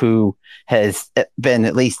of who has been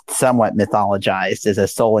at least somewhat mythologized is a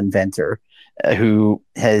sole inventor who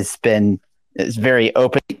is very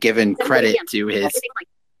openly given credit to his.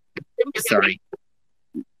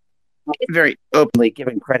 Very openly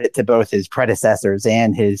giving credit to both his predecessors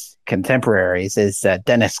and his contemporaries is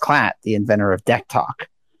Dennis Klatt, the inventor of Deck Talk.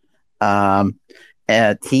 By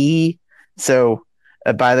the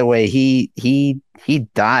way, he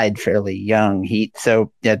died fairly young.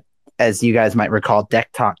 as you guys might recall,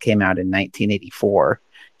 Deck Talk came out in 1984.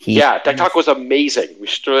 Deck Talk was amazing. We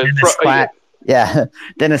should.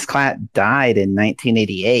 Dennis Klatt died in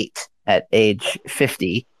 1988 at age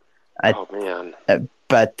 50. Oh man!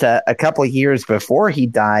 But a couple of years before he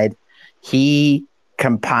died, he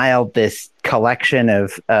compiled this collection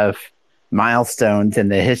of milestones in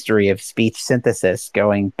the history of speech synthesis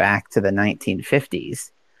going back to the 1950s,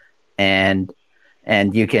 and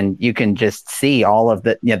you can just see all of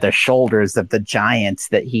the shoulders of the giants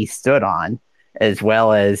that he stood on, as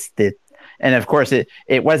well as and of course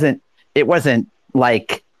it wasn't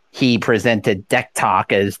like he presented Deck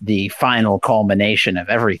Talk as the final culmination of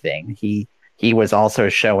everything. He was also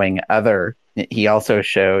showing he also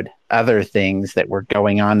showed other things that were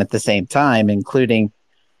going on at the same time, including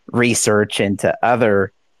research into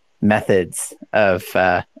other methods of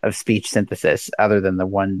speech synthesis other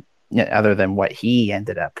than what he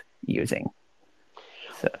ended up using.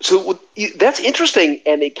 So that's interesting,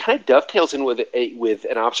 and it kind of dovetails in with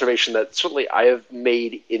an observation that certainly I have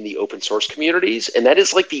made in the open source communities, and that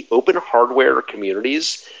is like the open hardware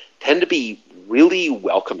communities tend to be really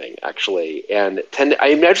welcoming, actually, and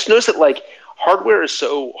I just noticed that like hardware is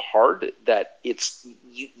so hard that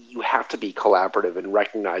you have to be collaborative and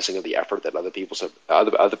recognizing of the effort that other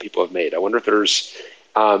people have made. I wonder if there's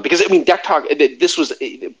because I mean, Deck Talk. This was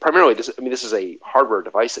primarily this. I mean, this is a hardware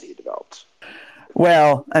device that he developed.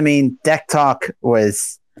 Well, I mean, Deck Talk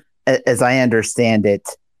was, as I understand it,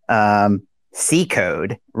 C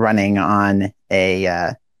code running on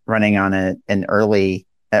running on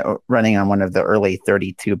one of the early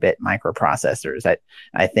 32-bit microprocessors.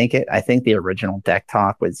 I think the original Deck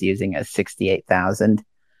Talk was using a 68,000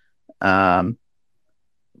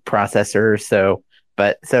 processor.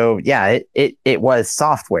 So yeah, it was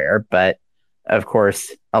software, but of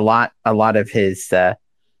course a lot of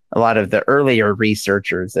the earlier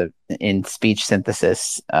researchers in speech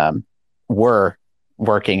synthesis were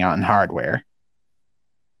working on hardware.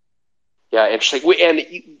 Yeah, interesting. And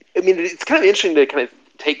I mean, it's kind of interesting to kind of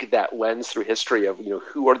take that lens through history of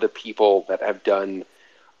who are the people that have done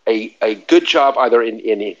a good job, either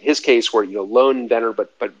in his case where lone inventor,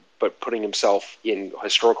 but putting himself in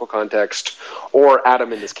historical context, or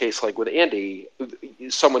Adam in this case, like with Andy,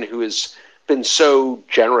 someone who has been so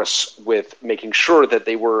generous with making sure that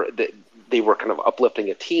they were kind of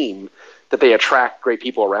uplifting a team, that they attract great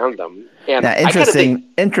people around them. And now,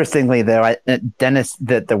 interestingly, though, Dennis,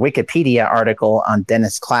 the Wikipedia article on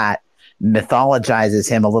Dennis Klatt mythologizes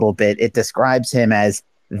him a little bit. It describes him as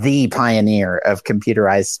the pioneer of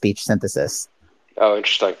computerized speech synthesis. Oh,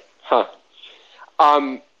 interesting, huh?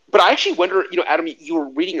 But I actually wonder, Adam, you were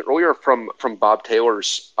reading earlier from Bob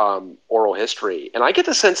Taylor's oral history, and I get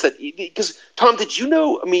the sense that, because Tom, did you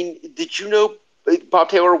know Bob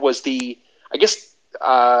Taylor was the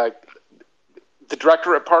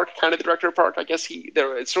director at Park, kind of the director of Park? I guess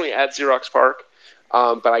it's certainly at Xerox PARC,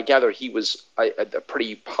 but I gather he was a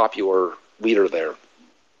pretty popular leader there.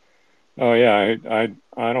 Oh yeah,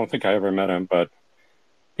 I don't think I ever met him, but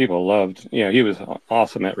people loved. Yeah, he was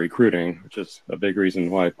awesome at recruiting, which is a big reason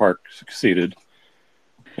why Park succeeded,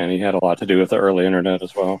 and he had a lot to do with the early internet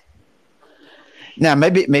as well. Now,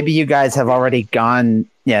 maybe you guys have already gone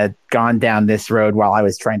down this road while I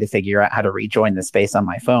was trying to figure out how to rejoin the space on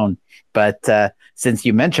my phone. But since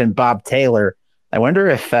you mentioned Bob Taylor, I wonder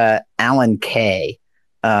if Alan Kay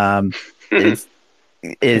would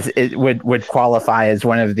qualify as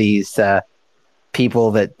one of these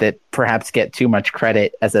people that perhaps get too much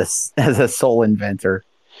credit as a sole inventor.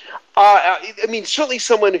 I mean, certainly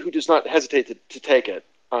someone who does not hesitate to take it.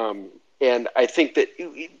 And I think that,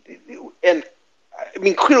 and I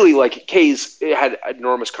mean, clearly, like, Kay's had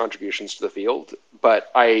enormous contributions to the field.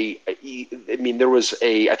 But I mean, there was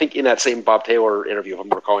I think in that same Bob Taylor interview, if I'm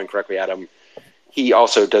recalling correctly, Adam, he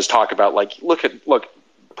also does talk about, like, put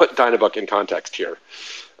Dynabook in context here.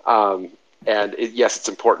 And yes, it's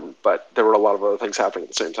important, but there were a lot of other things happening at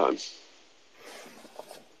the same time.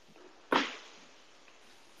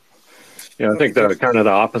 Yeah, I think the kind of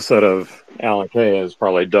the opposite of Alan Kay is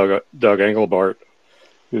probably Doug Engelbart,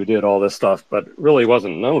 who did all this stuff, but really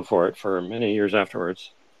wasn't known for it for many years afterwards.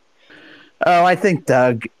 Oh, I think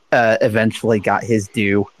Doug eventually got his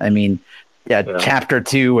due. I mean, Chapter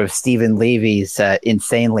 2 of Stephen Levy's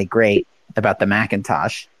Insanely Great about the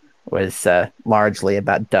Macintosh was largely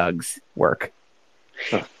about Doug's work.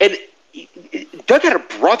 Huh. And Doug had a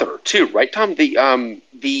brother too, right, Tom? I feel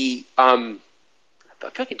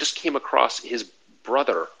like I just came across his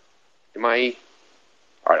brother. All right,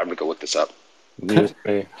 I'm going to go look this up. I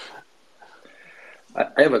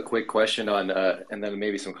have a quick question on, and then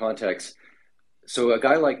maybe some context. So a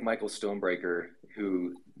guy like Michael Stonebreaker,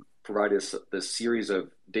 who provided us this series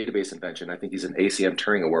of database invention. I think he's an ACM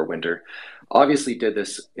Turing Award winner. Obviously, did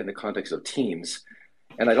this in the context of teams,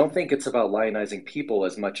 and I don't think it's about lionizing people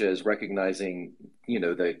as much as recognizing,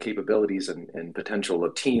 the capabilities and potential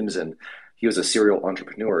of teams. And he was a serial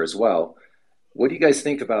entrepreneur as well. What do you guys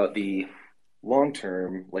think about the long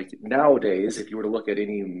term? Like nowadays, if you were to look at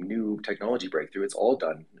any new technology breakthrough, it's all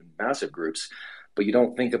done in massive groups, but you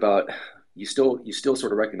don't think about you still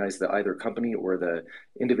sort of recognize the either company or the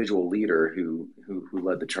individual leader who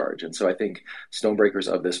led the charge. And so I think Stonebreaker's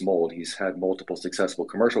of this mold. He's had multiple successful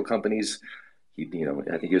commercial companies. I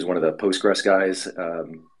think he was one of the Postgres guys.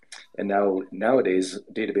 And nowadays,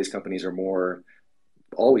 database companies are more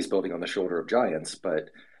always building on the shoulder of giants, but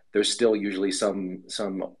there's still usually some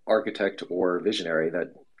architect or visionary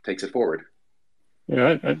that takes it forward.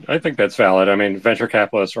 Yeah, I think that's valid. I mean, venture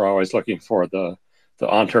capitalists are always looking for the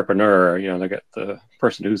entrepreneur. They get the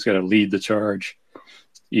person who's going to lead the charge,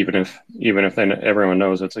 even if everyone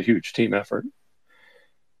knows it's a huge team effort.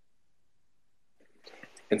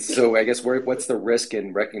 And so I guess what's the risk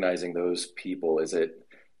in recognizing those people? Is it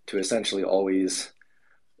to essentially always,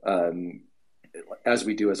 as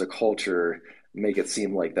we do as a culture, make it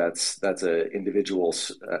seem like that's an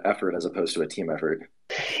individual's effort as opposed to a team effort?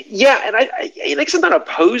 Yeah, and I I'm not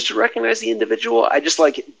opposed to recognize the individual. I just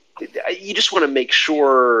you just want to make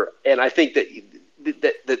sure, and I think that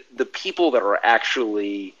the people that are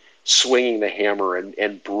actually swinging the hammer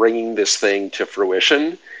and bringing this thing to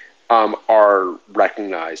fruition are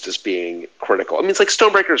recognized as being critical. I mean, it's like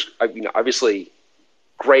Stonebreaker's, obviously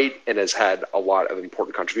great and has had a lot of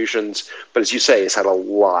important contributions, but as you say, has had a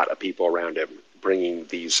lot of people around him bringing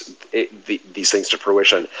these things to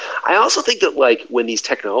fruition. I also think that when these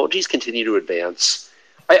technologies continue to advance,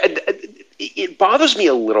 it bothers me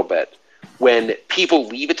a little bit when people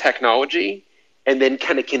leave a technology and then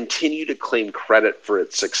kind of continue to claim credit for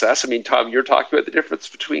its success. I mean, Tom, you're talking about the difference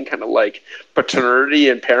between kind of paternity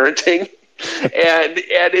and parenting, and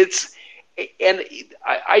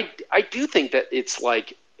I do think that it's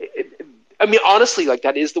honestly,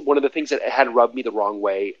 that is one of the things that had rubbed me the wrong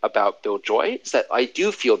way about Bill Joy, is that I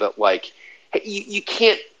do feel that you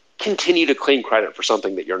can't continue to claim credit for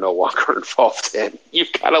something that you're no longer involved in.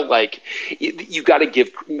 You've got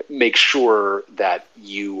to make sure that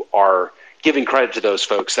you are giving credit to those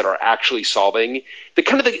folks that are actually solving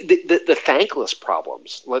the thankless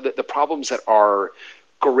problems, the problems that are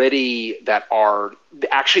gritty, that are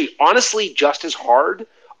actually honestly just as hard,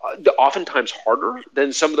 oftentimes harder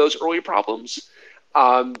than some of those early problems,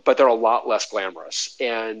 but they're a lot less glamorous,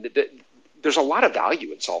 and there's a lot of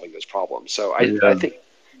value in solving those problems. So I think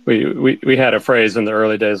we had a phrase in the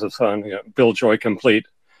early days of Sun, Bill Joy complete.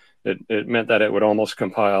 It meant that it would almost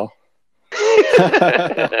compile.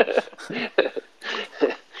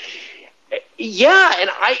 Yeah, and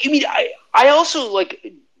I also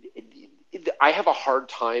I have a hard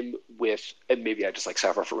time with, and maybe I just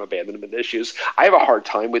suffer from abandonment issues. I have a hard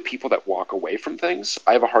time with people that walk away from things.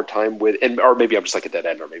 I have a hard time with, or maybe I'm just a dead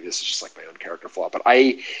end, or maybe this is just my own character flaw. But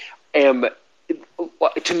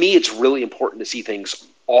to me, it's really important to see things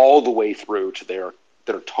all the way through to their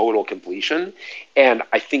total completion. And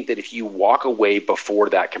I think that if you walk away before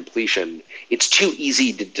that completion, it's too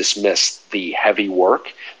easy to dismiss the heavy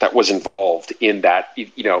work that was involved in that,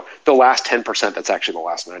 the last 10% that's actually the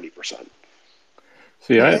last 90%.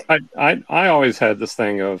 See, I always had this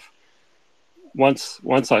thing of once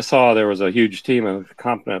I saw there was a huge team of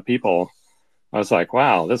competent people, I was like,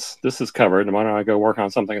 wow, this is covered. Why don't I go work on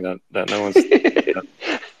something that no one's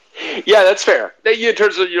Yeah, that's fair. In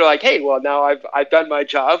terms of, you're like, hey, well, now I've done my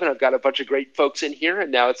job and I've got a bunch of great folks in here,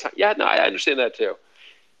 and now it's, yeah, no, I understand that too.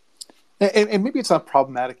 And maybe it's not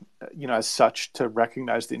problematic, as such, to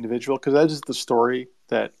recognize the individual, because that is the story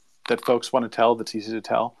that folks want to tell. That's easy to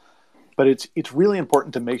tell, but it's really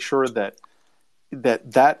important to make sure that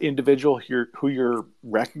individual who you're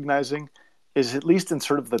recognizing is at least in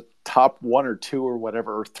sort of the top one or two or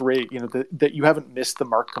whatever, or three. That you haven't missed the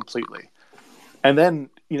mark completely. And then,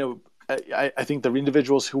 I think the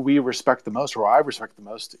individuals who we respect the most, or I respect the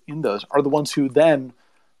most in those, are the ones who then,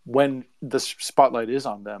 when the spotlight is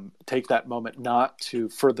on them, take that moment not to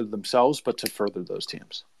further themselves, but to further those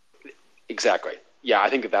teams. Exactly. Yeah, I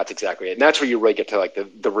think that's exactly it. And that's where you really get to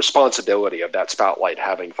the responsibility of that spotlight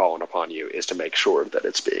having fallen upon you, is to make sure that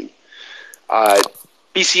it's being.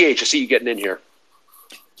 BCH, I see you getting in here.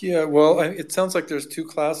 Yeah, well, it sounds like there's two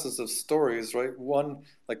classes of stories, right? One,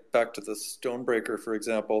 back to the Stonebreaker, for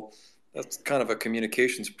example, that's kind of a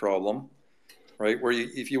communications problem, right? Where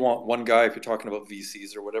if you want one guy, if you're talking about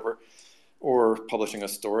VCs or whatever, or publishing a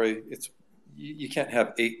story, you can't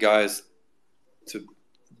have 8 guys to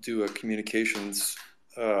do a communications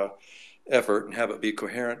effort and have it be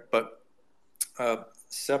coherent. But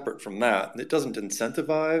separate from that, it doesn't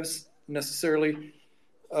incentivize necessarily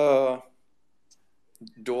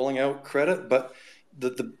doling out credit, but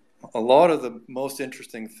a lot of the most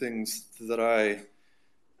interesting things that I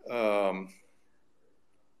kind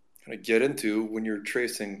of get into when you're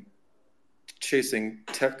chasing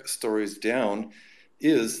tech stories down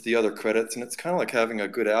is the other credits, and it's kind of like having a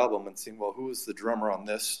good album and seeing, well, who was the drummer on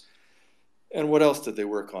this, and what else did they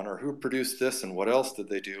work on, or who produced this, and what else did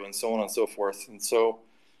they do, and so on and so forth. And so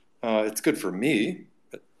it's good for me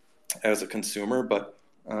as a consumer, but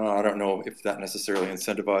I don't know if that necessarily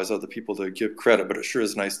incentivizes other people to give credit, but it sure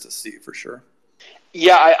is nice to see for sure.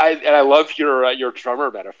 Yeah, I love your drummer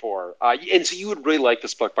metaphor. And so you would really like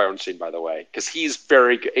this book by Ornstein, by the way, because he's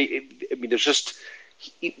very good. I mean,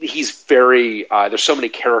 he's very. There's so many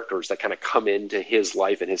characters that kind of come into his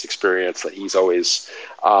life and his experience that he's always.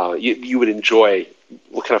 You would enjoy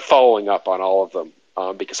kind of following up on all of them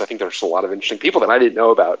because I think there's a lot of interesting people that I didn't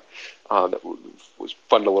know about that was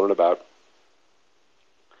fun to learn about.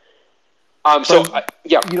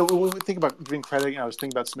 Yeah. When we think about giving credit, I was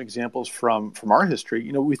thinking about some examples from our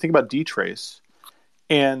history. We think about dtrace,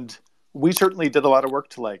 and we certainly did a lot of work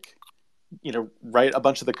to write a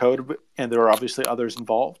bunch of the code, and there are obviously others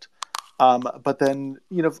involved. But then,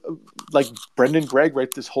 like Brendan Gregg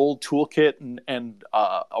wrote this whole toolkit and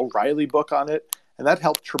O'Reilly book on it, and that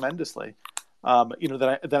helped tremendously.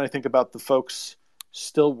 Then I think about the folks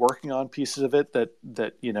still working on pieces of it that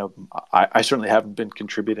I certainly haven't been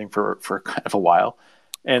contributing for kind of a while,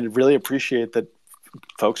 and really appreciate that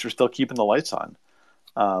folks are still keeping the lights on.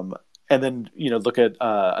 And then look at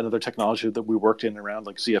another technology that we worked in around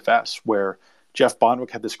like ZFS, where Jeff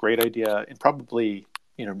Bonwick had this great idea in probably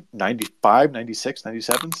 95, 96,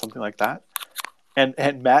 97, something like that,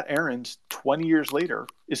 and Matt Ahrens 20 years later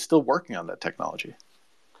is still working on that technology.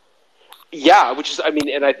 Yeah, which is, I mean,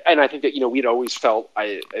 and I think that we'd always felt,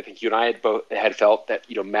 I think you and I had felt that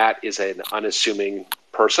Matt is an unassuming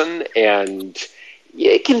person, and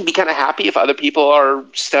it can be kind of happy if other people are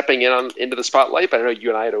stepping into the spotlight. But I know you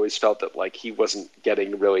and I had always felt that like he wasn't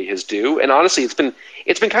getting really his due. And honestly, it's been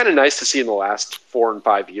kind of nice to see in the last 4 and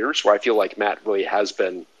 5 years where I feel like Matt really has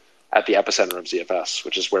been at the epicenter of ZFS,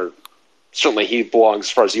 which is where certainly he belongs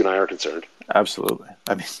as far as you and I are concerned. Absolutely.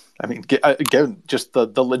 I mean, again, just the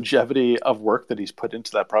longevity of work that he's put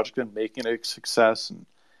into that project and making it a success and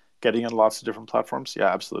getting on lots of different platforms. Yeah,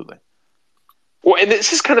 absolutely. Well, and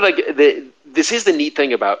this is kind of like this is the neat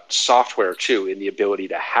thing about software too, in the ability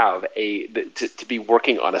to have to be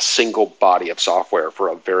working on a single body of software for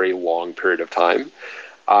a very long period of time.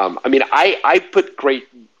 I mean, I put great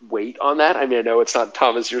weight on that. I mean, I know it's not,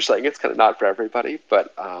 Tom, as you're saying, it's kind of not for everybody,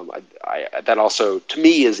 but that also to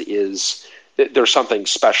me is there's something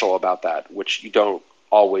special about that which you don't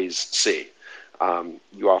always see.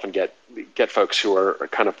 You often get folks who are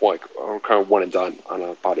kind of one and done on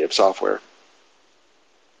a body of software.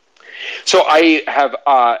 So I have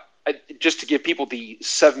just to give people the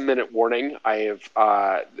 7-minute warning. I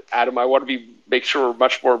have Adam. I want to make sure we're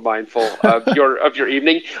much more mindful of your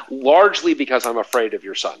evening, largely because I'm afraid of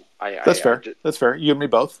your son. That's fair. That's fair. You and me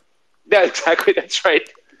both. Yeah, exactly. That's right.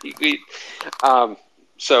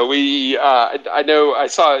 So we. I know. I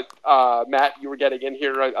saw Matt. You were getting in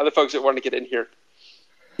here. Other folks that wanted to get in here.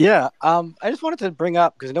 Yeah. I just wanted to bring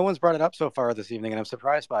up, because no one's brought it up so far this evening, and I'm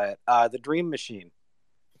surprised by it. The Dream Machine,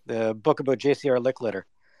 the book about J.C.R. Licklider.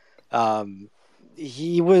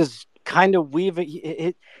 He was kind of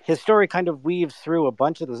weaving. His story kind of weaves through a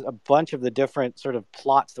bunch of the different sort of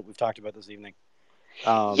plots that we've talked about this evening.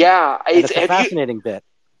 It's a fascinating bit.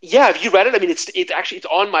 Yeah, have you read it? I mean, it's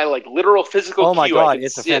on my like literal physical. Oh my god,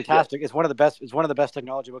 it's a fantastic. It's one of the best. It's one of the best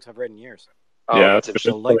technology books I've read in years. Oh, yeah, it's a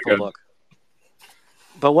delightful book.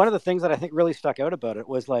 But one of the things that I think really stuck out about it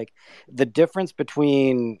was like the difference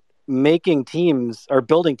between making teams or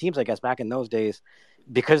building teams, I guess, back in those days,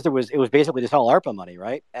 because it was basically just all ARPA money,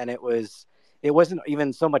 right? And it wasn't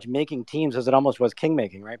even so much making teams as it almost was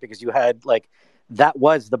kingmaking, right? Because you had like that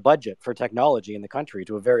was the budget for technology in the country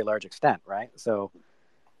to a very large extent, right? So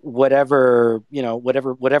whatever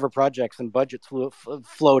projects and budgets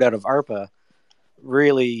flowed out of ARPA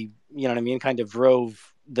really, kind of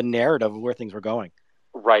drove the narrative of where things were going.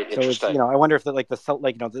 Right. So interesting. I wonder if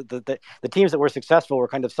the teams that were successful were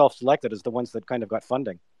kind of self-selected as the ones that kind of got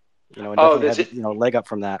funding. And leg up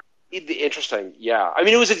from that. Interesting. Yeah. I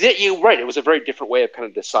mean, you're right. It was a very different way of kind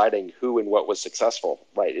of deciding who and what was successful,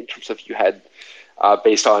 right? In terms of you had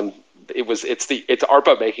based on it's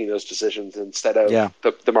ARPA making those decisions instead of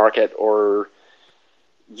the market or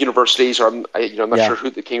universities, or I'm not sure who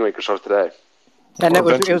the kingmakers are today. And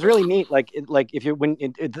Or it was really neat. Like if you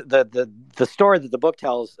the story that the book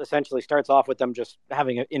tells essentially starts off with them just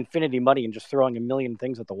having infinity money and just throwing a million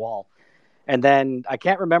things at the wall. And then I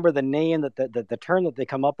can't remember the name that the term that they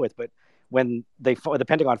come up with, but when the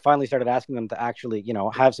Pentagon finally started asking them to actually,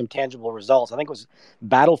 have some tangible results, I think it was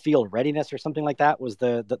battlefield readiness or something like that was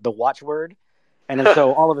the watchword. And then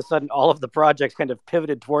so all of a sudden, all of the projects kind of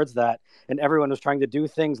pivoted towards that, and everyone was trying to do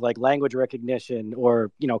things like language recognition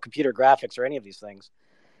or computer graphics or any of these things,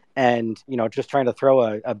 and just trying to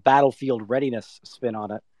throw a battlefield readiness spin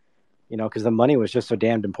on it, because the money was just so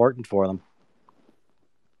damned important for them.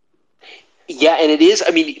 Yeah, and it is.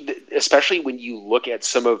 I mean, especially when you look at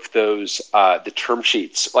some of those the term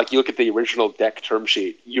sheets, like you look at the original DEC term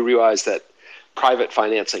sheet, you realize that private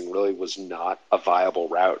financing really was not a viable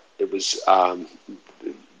route. It was, as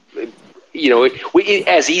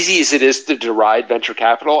easy as it is to deride venture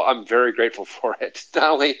capital, I'm very grateful for it.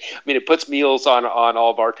 Not only, it puts meals on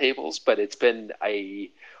all of our tables, but it's been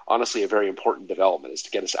honestly a very important development, is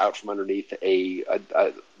to get us out from underneath a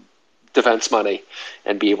defense money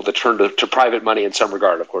and be able to turn to private money in some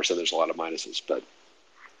regard. Of course, then there's a lot of minuses, but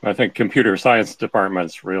I think computer science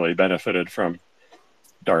departments really benefited from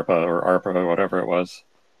DARPA or ARPA or whatever it was.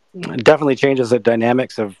 It definitely changes the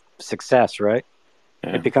dynamics of success, right?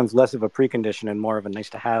 Yeah. It becomes less of a precondition and more of a nice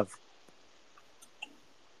to have.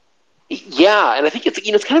 Yeah, and I think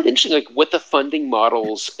it's kind of interesting, like what the funding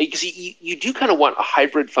models, because you do kind of want a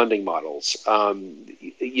hybrid funding models.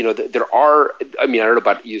 There are, I don't know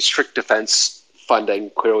about strict defense funding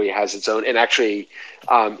clearly has its own, and actually,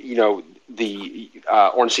 the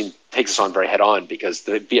Ornstein takes us on very head on, because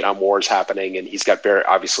the Vietnam War is happening, and he's got very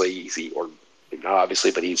obviously, or not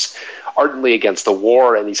obviously, but he's ardently against the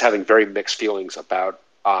war, and he's having very mixed feelings about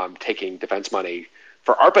taking defense money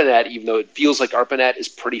for ARPANET, even though it feels like ARPANET is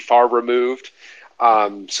pretty far removed.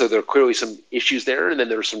 So there are clearly some issues there. And then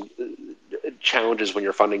there are some challenges when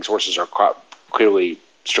your funding sources are clearly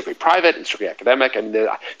strictly private and strictly academic. I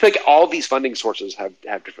feel like all these funding sources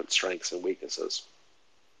have different strengths and weaknesses.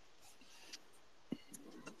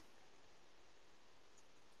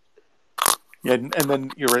 Yeah, and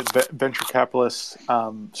then you're right. Venture capitalists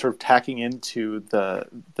sort of tacking into the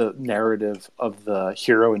narrative of the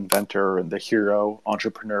hero inventor and the hero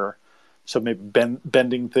entrepreneur. So maybe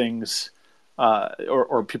bending things,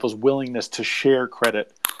 or people's willingness to share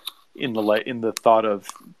credit in the thought of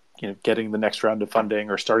getting the next round of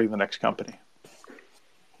funding or starting the next company.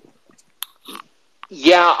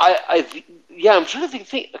 Yeah, I'm trying to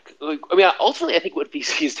think. Ultimately, I think what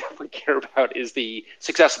VCs definitely care about is the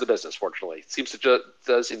success of the business. Fortunately, it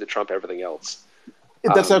does seem to trump everything else.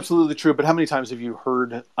 That's absolutely true. But how many times have you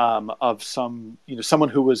heard of someone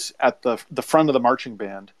who was at the front of the marching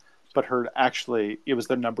band, but heard actually it was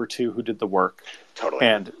their number two who did the work, totally,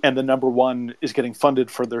 and the number one is getting funded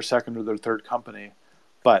for their second or their third company,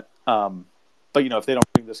 but if they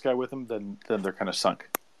don't bring this guy with them, then they're kind of sunk.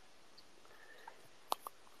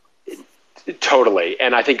 Totally.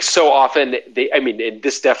 And I think so often and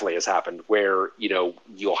this definitely has happened where,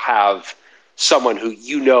 you'll have someone who,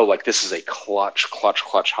 like this is a clutch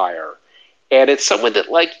hire. And it's someone that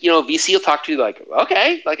VC will talk to you like,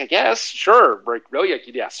 okay, I guess, sure. Really?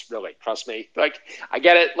 Yes, really. Trust me. I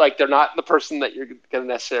get it. They're not the person that you're going to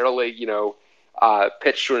necessarily,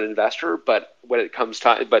 pitch to an investor, but when it comes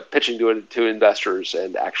time, pitching to investors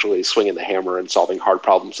and actually swinging the hammer and solving hard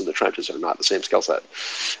problems in the trenches are not the same skill set.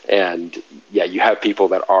 And yeah, you have people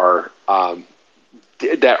that are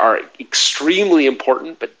extremely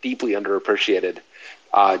important but deeply underappreciated,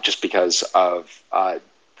 just because of the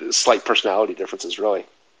slight personality differences, really.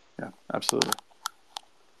 Yeah, absolutely.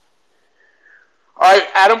 All right,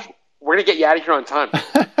 Adam, we're gonna get you out of here on time.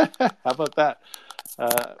 How about that?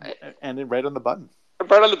 And right on the button.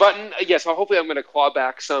 Right on the button. Yes. Well, hopefully, I'm going to claw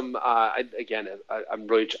back some. I'm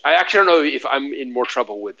really. I actually don't know if I'm in more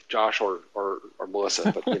trouble with Josh or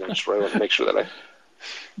Melissa, but just really want to make sure that I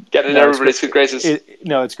get in everybody's good graces.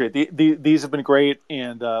 It's great. These have been great,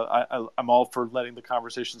 and I'm all for letting the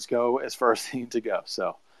conversations go as far as they need to go.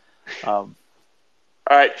 So.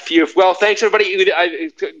 All right, phew. Well, thanks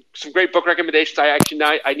everybody. Some great book recommendations. I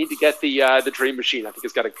need to get the Dream Machine. I think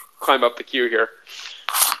it's got to climb up the queue here.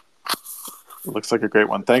 It looks like a great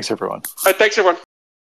one. Thanks, everyone. All right, thanks, everyone.